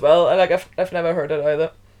realized it as well, and like I've never heard it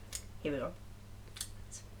either. Here we go.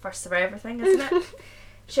 It's first for everything, isn't it?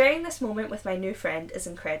 Sharing this moment with my new friend is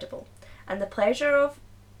incredible, and the pleasure of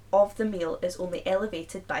of the meal is only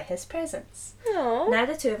elevated by his presence. Aww. Now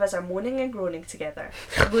the two of us are moaning and groaning together,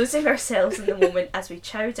 losing ourselves in the moment as we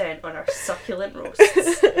chow down on our succulent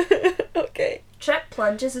roasts. Okay. Trip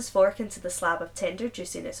plunges his fork into the slab of tender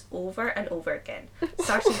juiciness over and over again,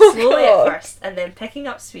 starting slowly at first and then picking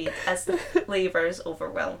up speed as the flavours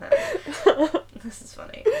overwhelm him. This is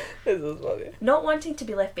funny. This is funny. Not wanting to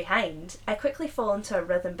be left behind, I quickly fall into a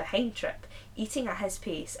rhythm behind Trip, eating at his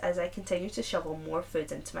pace as I continue to shovel more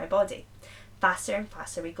food into my body. Faster and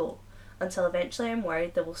faster we go, until eventually I'm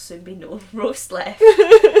worried there will soon be no roast left.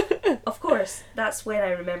 Of course, that's when I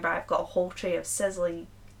remember I've got a whole tray of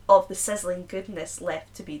the sizzling goodness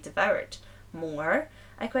left to be devoured. More?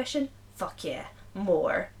 I question. Fuck yeah,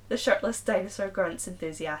 more. The shirtless dinosaur grunts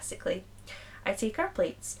enthusiastically. I take our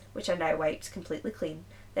plates, which are now wiped completely clean,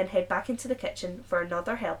 then head back into the kitchen for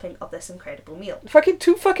another helping of this incredible meal. Fucking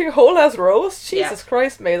 2 fucking whole ass roasts? Jesus Yeah.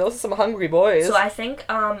 Christ, mate, those are some hungry boys. So I think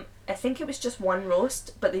it was just one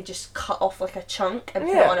roast, but they just cut off like a chunk and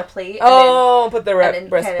put it on a plate. Put the and then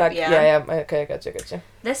breast kind of- back. yeah. Yeah, okay, I gotcha.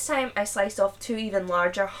 This time I sliced off 2 even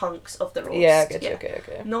larger hunks of the roast. Yeah, I gotcha,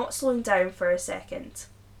 okay. Not slowing down for a second.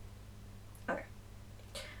 Okay.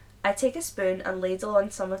 I take a spoon and ladle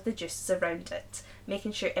on some of the juices around it,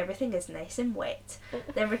 making sure everything is nice and wet,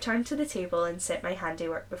 then return to the table and set my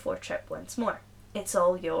handiwork before Trip once more. It's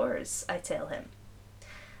all yours, I tell him.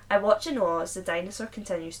 I watch in awe as the dinosaur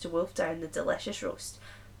continues to wolf down the delicious roast,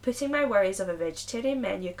 putting my worries of a vegetarian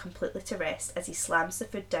menu completely to rest as he slams the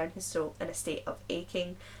food down his throat in a state of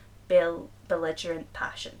aching, belligerent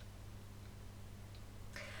passion.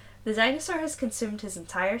 The dinosaur has consumed his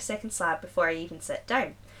entire second slab before I even sit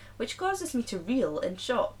down, which causes me to reel in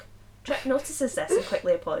shock. Trip notices this and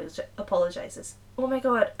quickly apologises. Oh my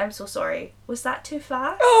god, I'm so sorry. Was that too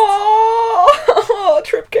fast? Oh,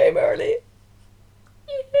 Trip came early.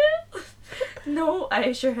 No, I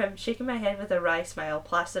assure him, shaking my head with a wry smile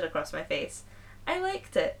plastered across my face. I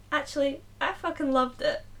liked it. Actually, I fucking loved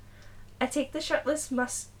it. I take the shirtless,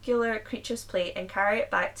 muscular creature's plate and carry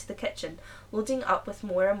it back to the kitchen, loading up with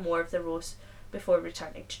more and more of the roast before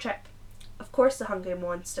returning to Trip. Of course the hungry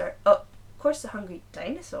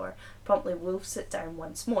dinosaur promptly wolfs it down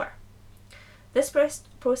once more. This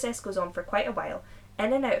process goes on for quite a while,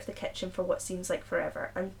 in and out of the kitchen for what seems like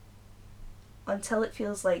forever, until it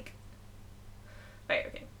feels like... Right,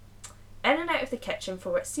 okay. In and out of the kitchen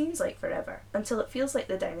for what seems like forever, until it feels like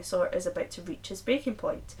the dinosaur is about to reach his breaking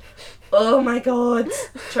point. Oh my god!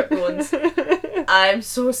 Trip groans. I'm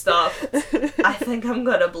so stuffed. I think I'm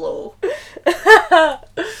gonna blow.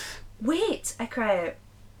 Wait! I cry out.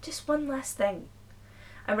 Just one last thing.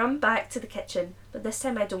 I run back to the kitchen, but this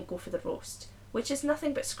time I don't go for the roast, which is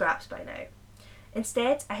nothing but scraps by now.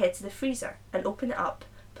 Instead, I head to the freezer and open it up,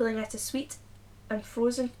 pulling out a sweet and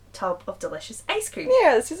frozen tub of delicious ice cream.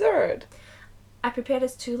 Yeah, it's dessert. I prepare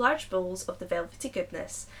us 2 large bowls of the velvety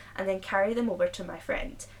goodness and then carry them over to my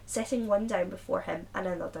friend, setting one down before him and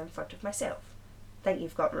another in front of myself. Think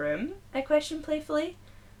you've got room? I question playfully.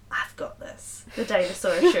 I've got this, the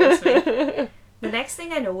dinosaur assures me. The next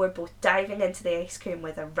thing I know, we're both diving into the ice cream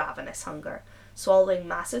with a ravenous hunger, swallowing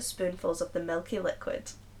massive spoonfuls of the milky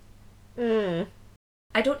liquid.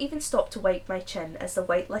 I don't even stop to wipe my chin as the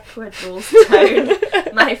white liquid rolls down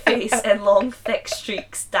my face in long, thick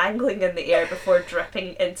streaks dangling in the air before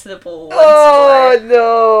dripping into the bowl once Oh, more. no!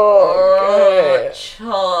 Oh, Okay.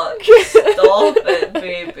 Chuck, stop it,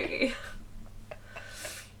 baby.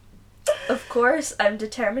 Of course, I'm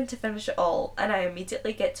determined to finish it all, and I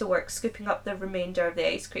immediately get to work scooping up the remainder of the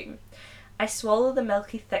ice cream. I swallow the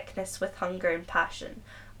milky thickness with hunger and passion,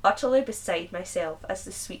 utterly beside myself as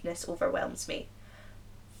the sweetness overwhelms me.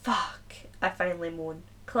 Fuck, I finally moan,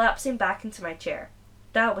 collapsing back into my chair.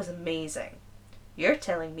 That was amazing. You're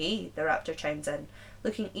telling me, the raptor chimes in,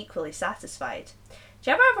 looking equally satisfied. Do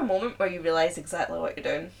you ever have a moment where you realise exactly what you're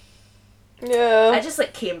doing? Yeah. I just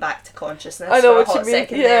came back to consciousness I know for a what hot you mean.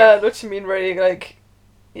 second Yeah, there. I know what you mean. Really, you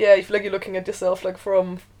feel like you're looking at yourself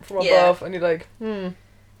from Yeah. above, and you're like,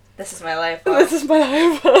 This is my life. this is my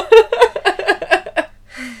life.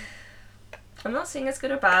 I'm not saying it's good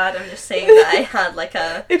or bad, I'm just saying that I had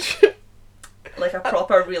It's a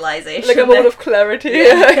proper realisation. like a moment of clarity.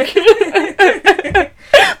 Yeah.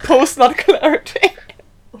 Post not clarity.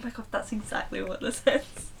 Oh my god, that's exactly what this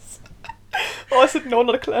is. Oh, I said no,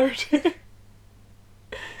 not clarity.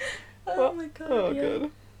 Oh my god. Oh, yeah.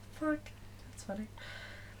 good. Fuck. That's funny.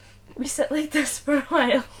 We sit like this for a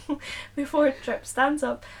while before Trip stands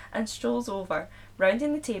up and strolls over,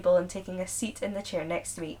 rounding the table and taking a seat in the chair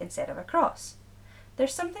next to me instead of across.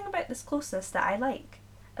 There's something about this closeness that I like,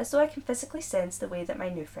 as though I can physically sense the way that my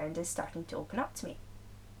new friend is starting to open up to me.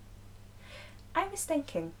 I was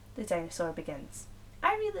thinking, the dinosaur begins.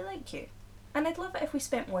 I really like you, and I'd love it if we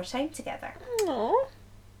spent more time together. Aww.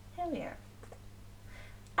 Hell yeah.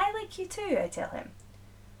 I like you too, I tell him.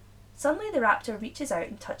 Suddenly the raptor reaches out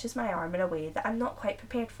and touches my arm in a way that I'm not quite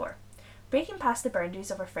prepared for, breaking past the boundaries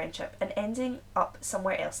of our friendship and ending up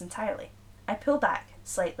somewhere else entirely. I pull back,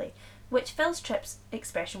 slightly, which fills Trip's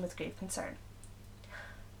expression with grave concern.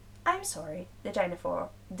 I'm sorry, the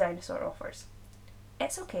dinosaur offers.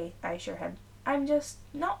 It's okay, I assure him. I'm just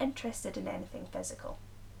not interested in anything physical.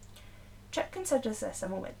 Trip considers this a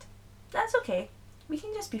moment. That's okay. We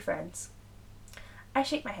can just be friends. I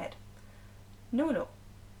shake my head. No.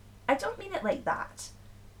 I don't mean it like that.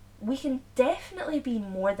 We can definitely be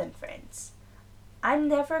more than friends. I'm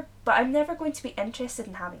never going to be interested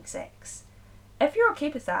in having sex. If you're okay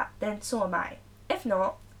with that, then so am I. If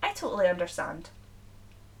not, I totally understand.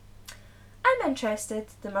 I'm interested,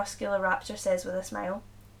 the muscular raptor says with a smile.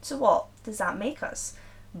 So what does that make us?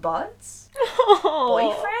 Buds?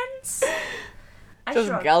 Boyfriends? I Just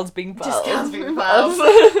shrug. gals being pals. Just gals being pals.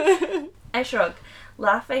 I shrug,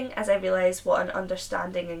 laughing as I realise what an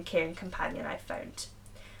understanding and caring companion I've found.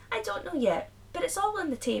 I don't know yet, but it's all on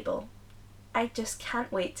the table. I just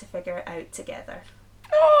can't wait to figure it out together.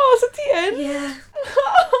 Oh, it's at the end? Yeah.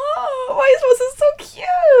 Why was it so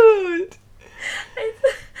cute?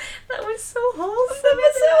 That was so wholesome. That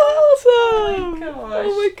was so awesome. Oh my gosh.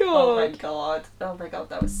 Oh my god. Oh my god. Oh my god,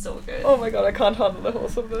 that was so good. Oh my god, I can't handle the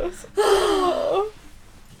wholesomeness.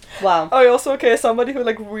 Wow. Oh, also, okay, somebody who,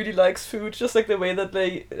 like, really likes food, just, like, the way that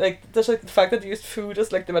they, like, just, like, the fact that they used food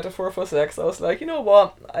as, like, the metaphor for sex, I was like, you know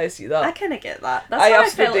what, I see that. I kind of get that. That's I how I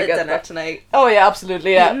felt absolutely at get dinner that. tonight. Oh, yeah,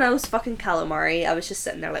 absolutely, yeah. Eating those fucking calamari, I was just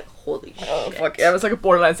sitting there like, holy Oh, shit. fuck, yeah, it was, like, a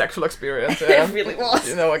borderline sexual experience, yeah. It really was.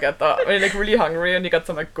 You know, I get that. When you're, like, really hungry and you get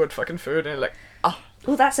some, like, good fucking food and you're like, ah.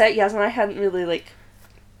 Well, that's it, Yas, and I hadn't really, like,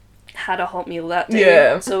 had a hot meal that day.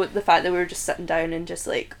 Yeah. So the fact that we were just sitting down and just,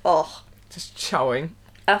 like, oh, Just chowing.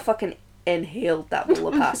 I fucking inhaled that bowl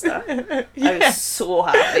of pasta. Yeah. I was so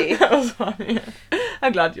happy. That was funny.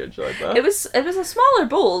 I'm glad you enjoyed that. It was a smaller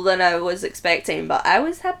bowl than I was expecting, but I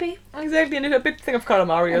was happy. Exactly, and you had a big thing of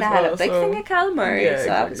calamari And as I well. had a big so thing of calamari, Yeah, so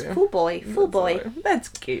I was exactly. full boy. That's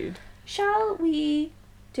good. Shall we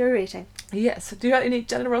do a rating? Yes. Do you have any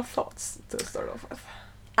general thoughts to start off with?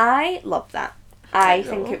 I love that. I I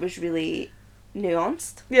think know. it was really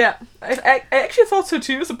nuanced. Yeah, I actually thought so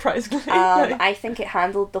too, surprisingly. Like- I think it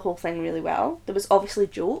handled the whole thing really well. There was obviously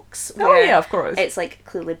jokes. oh where yeah, of course. It's like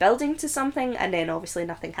clearly building to something, and then obviously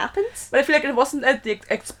nothing happens. But I feel like it wasn't at the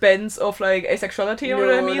expense of like asexuality, you know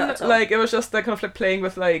what I No, mean? not at all. Like it was just like kind of like playing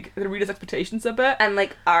with like the reader's expectations a bit. And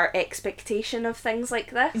like our expectation of things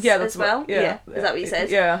like this Yeah, that's as well. what, yeah. Is that what you said?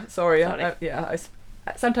 Yeah, sorry. Sorry.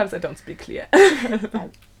 Sometimes I don't speak clear.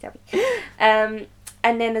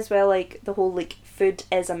 And then as well, like the whole like food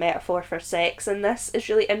is a metaphor for sex, and this is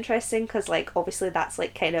really interesting because like obviously that's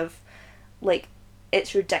like kind of like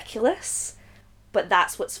it's ridiculous, but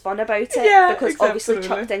that's what's fun about it. Yeah, because obviously absolutely.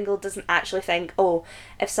 Chuck Dingle doesn't actually think, oh,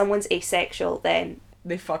 if someone's asexual, then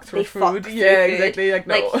They fuck through they food. fuck through Yeah, food. exactly. Like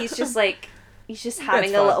no. Like he's just like he's just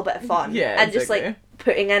having a fun. little bit of fun, Yeah, and just like exactly.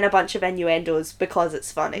 putting in a bunch of innuendos because it's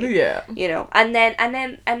funny. Yeah. You know, and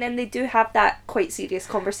then they do have that quite serious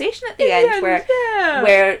conversation at the end Yeah,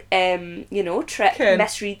 where yeah. you know, Trip Ken.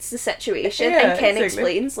 misreads the situation Yeah, and Ken exactly.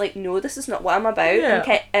 explains like, no, this is not what I'm about,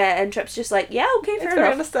 Yeah. and Trip's just like, yeah, okay, It's fair very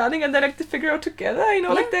enough. understanding, and then like they figure out together, you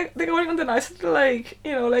know, like they're going on the nice little like,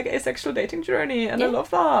 you know, like asexual dating journey, and I Yeah. love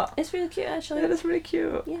that. It's really cute actually. That is really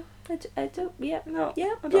cute. Yeah, I do. Yeah. No.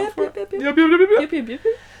 Yeah. I'm Yeah. down for it. Yep, yep, Yep, yep, yep, yep. Yep, yep,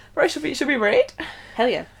 yep. Right, should we rate? Hell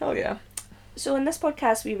yeah. Hell yeah. So in this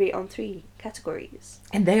podcast, we rate on 3 categories: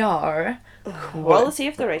 And they are quality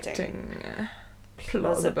of the writing, Acting,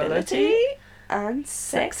 plausibility, and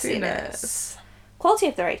sexiness. Quality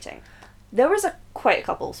of the writing. There was quite a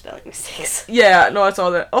couple of spelling mistakes. Yeah, no, I saw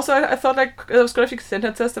that. Also, I thought like there was quite a few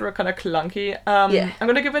sentences that were kind of clunky. Yeah. I'm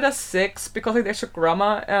gonna give it a 6 because like the extra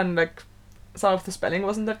grammar and like some of the spelling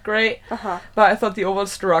wasn't that great. But I thought the overall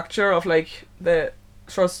structure of like the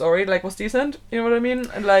short story like was decent. You know what I mean?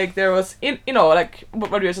 And like there was you know like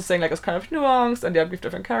what we were just saying like it's kind of nuanced, and they have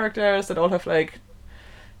different characters that all have like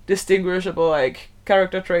distinguishable like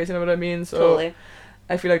character traits. You know what I mean? So Totally.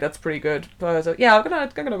 I feel like that's pretty good. But yeah, I'm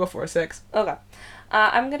gonna go for a 6. Okay.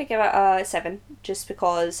 I'm going to give it a 7 just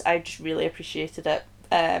because I just really appreciated it.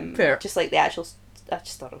 Fair. Just like the actual... I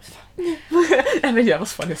just thought it was fun. I mean, yeah, it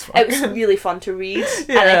was fun as fuck. It was really fun to read,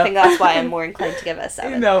 and I Yeah. think that's why I'm more inclined to give it a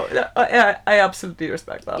 7. No, I absolutely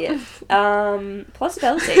respect that. Yeah.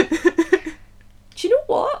 Plausibility. Do you know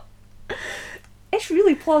what? It's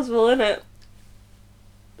really plausible, isn't it?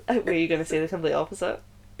 Were you going to say the complete opposite?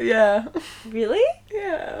 Yeah. Really?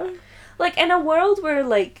 Yeah. Like, in a world where,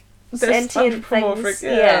 like, There's sentient things...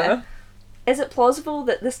 yeah. Is it plausible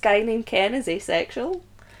that this guy named Ken is asexual?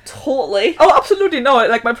 Totally. Oh, absolutely no.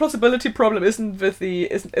 Like, my plausibility problem isn't with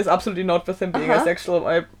is absolutely not with him being asexual.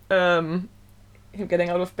 Him getting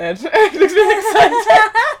out of bed makes me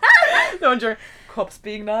excited. No, I'm joking. Cops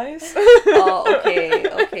being nice. Oh,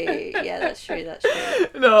 okay. Yeah, that's true.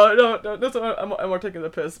 No. That's I'm more taking the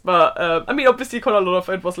piss. But I mean, obviously, quite a lot of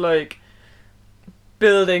it was like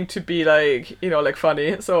building to be like, you know, like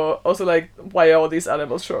funny. So also like, why are all these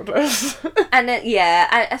animals shirtless? And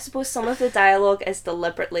I suppose some of the dialogue is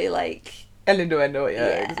deliberately like El innuendo,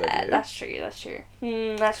 yeah, exactly. That's true.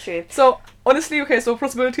 That's true. So honestly, okay, so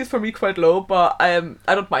possibilities for me quite low, but I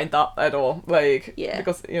don't mind that at all. Like,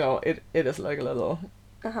 because you know it is like a little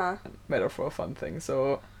matter for a fun thing.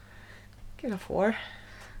 So give it a 4.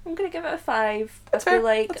 I'm gonna give it a 5. That's I feel fair.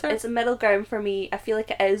 like it's a middle ground for me. I feel like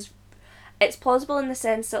it is. It's plausible in the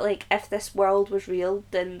sense that like if this world was real,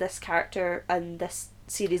 then this character and this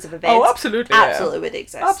series of events absolutely would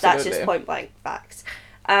exist. Absolutely. That's just point blank facts.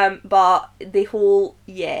 But the whole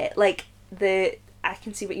I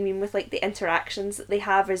can see what you mean with like the interactions that they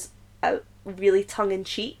have is really tongue in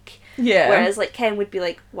cheek. Yeah. Whereas like Ken would be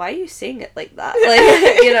like, "Why are you saying it like that?"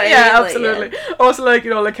 Like, you know. What Yeah, I mean? absolutely. Like, yeah. Also, like, you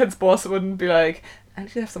know, like Ken's boss wouldn't be like, "I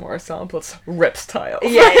need to have some more samples." Rip style.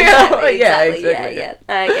 Yeah, exactly. Yeah, exactly. Yeah.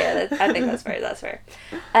 I get it. I think that's fair. That's fair.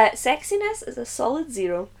 Sexiness is a solid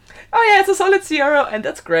 0. Oh yeah, it's a solid 0, and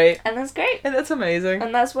that's great. And that's great. And that's amazing.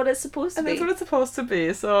 And that's what it's supposed to be. And that's what it's supposed to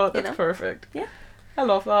be, so that's perfect. Yeah. I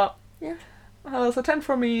love that. Yeah. So 10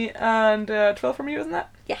 for me, and 12 for me, wasn't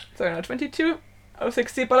that? Yeah. So now 22 out of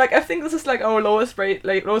 60, but like I think this is like our lowest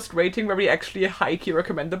rating where we actually high key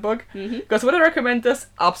recommend the book. Because would I recommend this?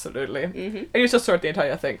 Absolutely. And you just heard the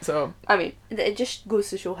entire thing, so... I mean, it just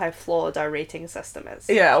goes to show how flawed our rating system is.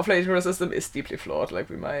 Yeah, our rating system is deeply flawed, like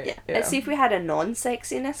we might... Yeah. Let's see if we had a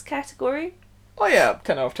non-sexiness category. Oh yeah,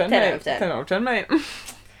 10 out of 10, 10 mate. out of 10. 10 out of 10, mate.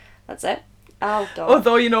 That's it. Oh, God.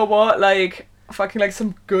 Although, you know what, like... Fucking like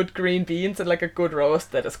some good green beans and like a good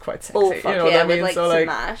roast, that is quite sexy. Oh fuck, you know yeah, what I mean? with like so, some like,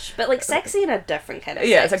 mash. But like sexy in a different kind of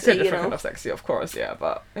yeah, sexy. it's actually a different kind of sexy, of course, yeah,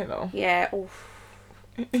 but you know. Yeah, oof.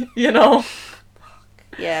 You know.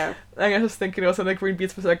 Yeah. I was just thinking also like green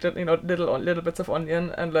beans with like, you know, little bits of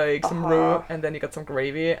onion and like some roux, and then you got some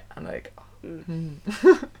gravy and like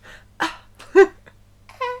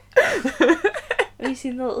Have you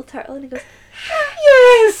seen the little turtle and he goes,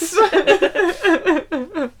 yes!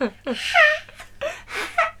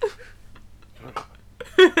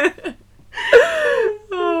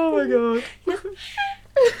 Oh my god.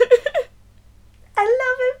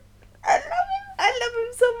 I love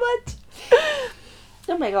him so much.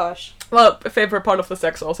 Oh my gosh. Well, a favourite part of the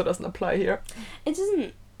sex also doesn't apply here. It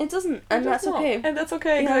doesn't, and that's okay. And that's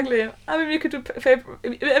okay, exactly. I mean, we could do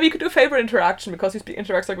favorite interaction because he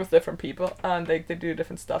interacts like with different people and they do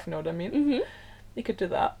different stuff. You know what I mean? You could do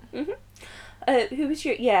that. Who was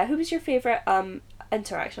your favourite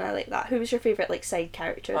interaction? I like that. Who was your favourite like side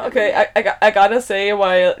character? Okay, I gotta say,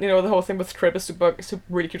 while you know the whole thing with Trip is super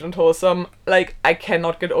really cute and wholesome, like I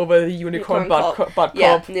cannot get over the unicorn butt cop.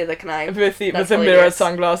 Yeah, neither can I. With the mirrored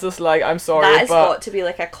sunglasses, like I'm sorry, that has got to be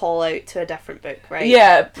like a call out to a different book, right?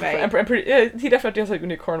 Yeah, right. I'm pretty. Yeah, he definitely has a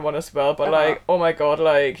unicorn one as well, but like, oh my god,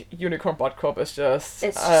 like unicorn butt cop is just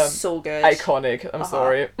just so good, iconic. I'm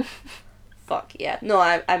sorry. Fuck yeah. No,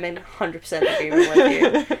 I'm in 100% agreement with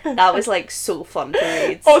you. That was like so fun to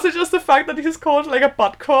read. Also just the fact that he's called like a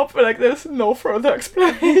butt cop, like there's no further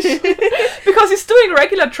explanation. Because he's doing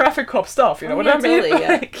regular traffic cop stuff, you know what I mean? Totally,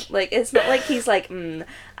 yeah. Like it's not like he's like,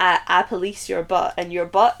 I police your butt and your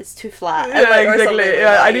butt is too flat. Yeah, like, exactly.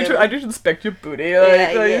 Yeah, like, I need to inspect your booty.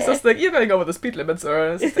 Like, he's just like, you're going over the speed limit,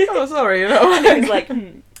 sir. And it's just like, oh sorry, you know. And he's like,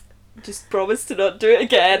 just promise to not do it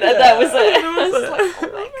again, and that was it. I was like,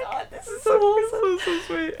 oh my god, this is so awesome. So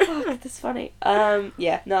sweet. Fuck, that's funny.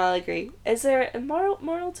 Yeah, no, I agree. Is there a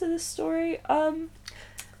moral to this story?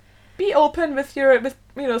 Be open with you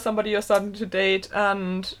know somebody you're starting to date,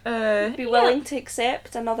 and be willing to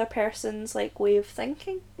accept another person's like way of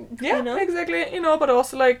thinking. Yeah, you know? Exactly. You know, but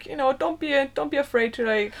also like, you know, don't be afraid to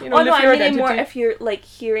like, you know, live your I mean identity. More if you're like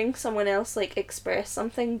hearing someone else like express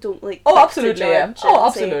something, don't like. Absolutely, yeah.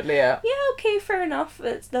 Absolutely, yeah. Yeah, okay, fair enough.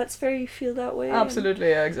 That's fair. You feel that way. Absolutely,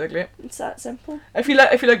 yeah, exactly. It's that simple. I feel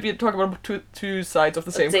like we talk about two sides of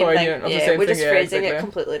the same coin. Thing. Of yeah, the same we're thing, just phrasing it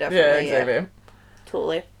completely differently. Yeah, exactly. Yeah.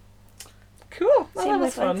 Totally. Cool. Well, that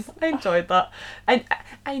was fun. I enjoyed that.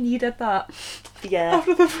 I needed that. Yeah.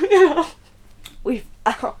 After the, you know.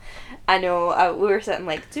 I know, we were sitting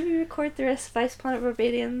like, do we record the rest of Ice Planet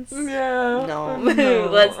Barbadians? Yeah. No.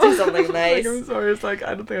 Let's do something nice. I'm sorry, it's like,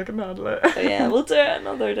 I don't think I can handle it. Oh, yeah, we'll do it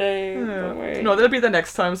another day. Yeah. Don't worry. No, that'll be the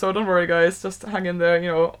next time, so don't worry, guys. Just hang in there,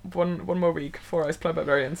 one more week for Ice Planet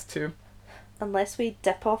Barbarians 2. Unless we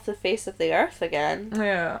dip off the face of the earth again.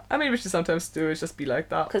 Yeah. I mean, we should sometimes do is just be like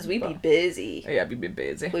that. Because we'd be busy. Yeah, we'd be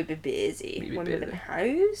busy. We'd be busy. We'd be We're busy. moving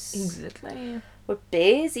house. Exactly. We're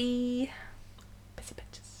busy. Busy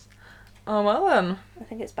bitches. Oh, well then. I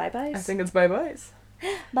think it's bye-byes. I think it's bye-byes.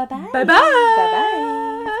 Bye-bye. Bye-bye.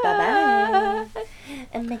 Bye-bye. Bye-bye.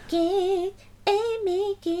 And Mickey,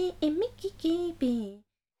 Mickey.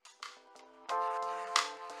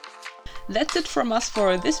 That's it from us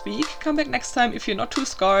for this week. Come back next time if you're not too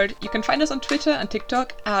scarred. You can find us on Twitter and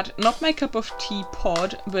TikTok at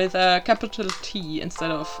NotMyCupOfTeaPod with a capital T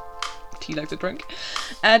instead of tea like the drink.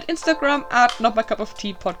 And Instagram at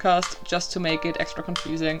NotMyCupOfTeaPodcast, just to make it extra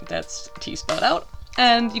confusing. That's T spelled out.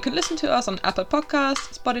 And you can listen to us on Apple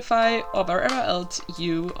Podcasts, Spotify, or wherever else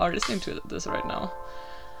you are listening to this right now.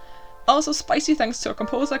 Also, spicy thanks to our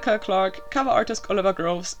composer Kyle Clark, cover artist Oliver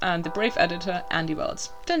Groves, and the brave editor Andy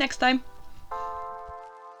Wells. Till next time!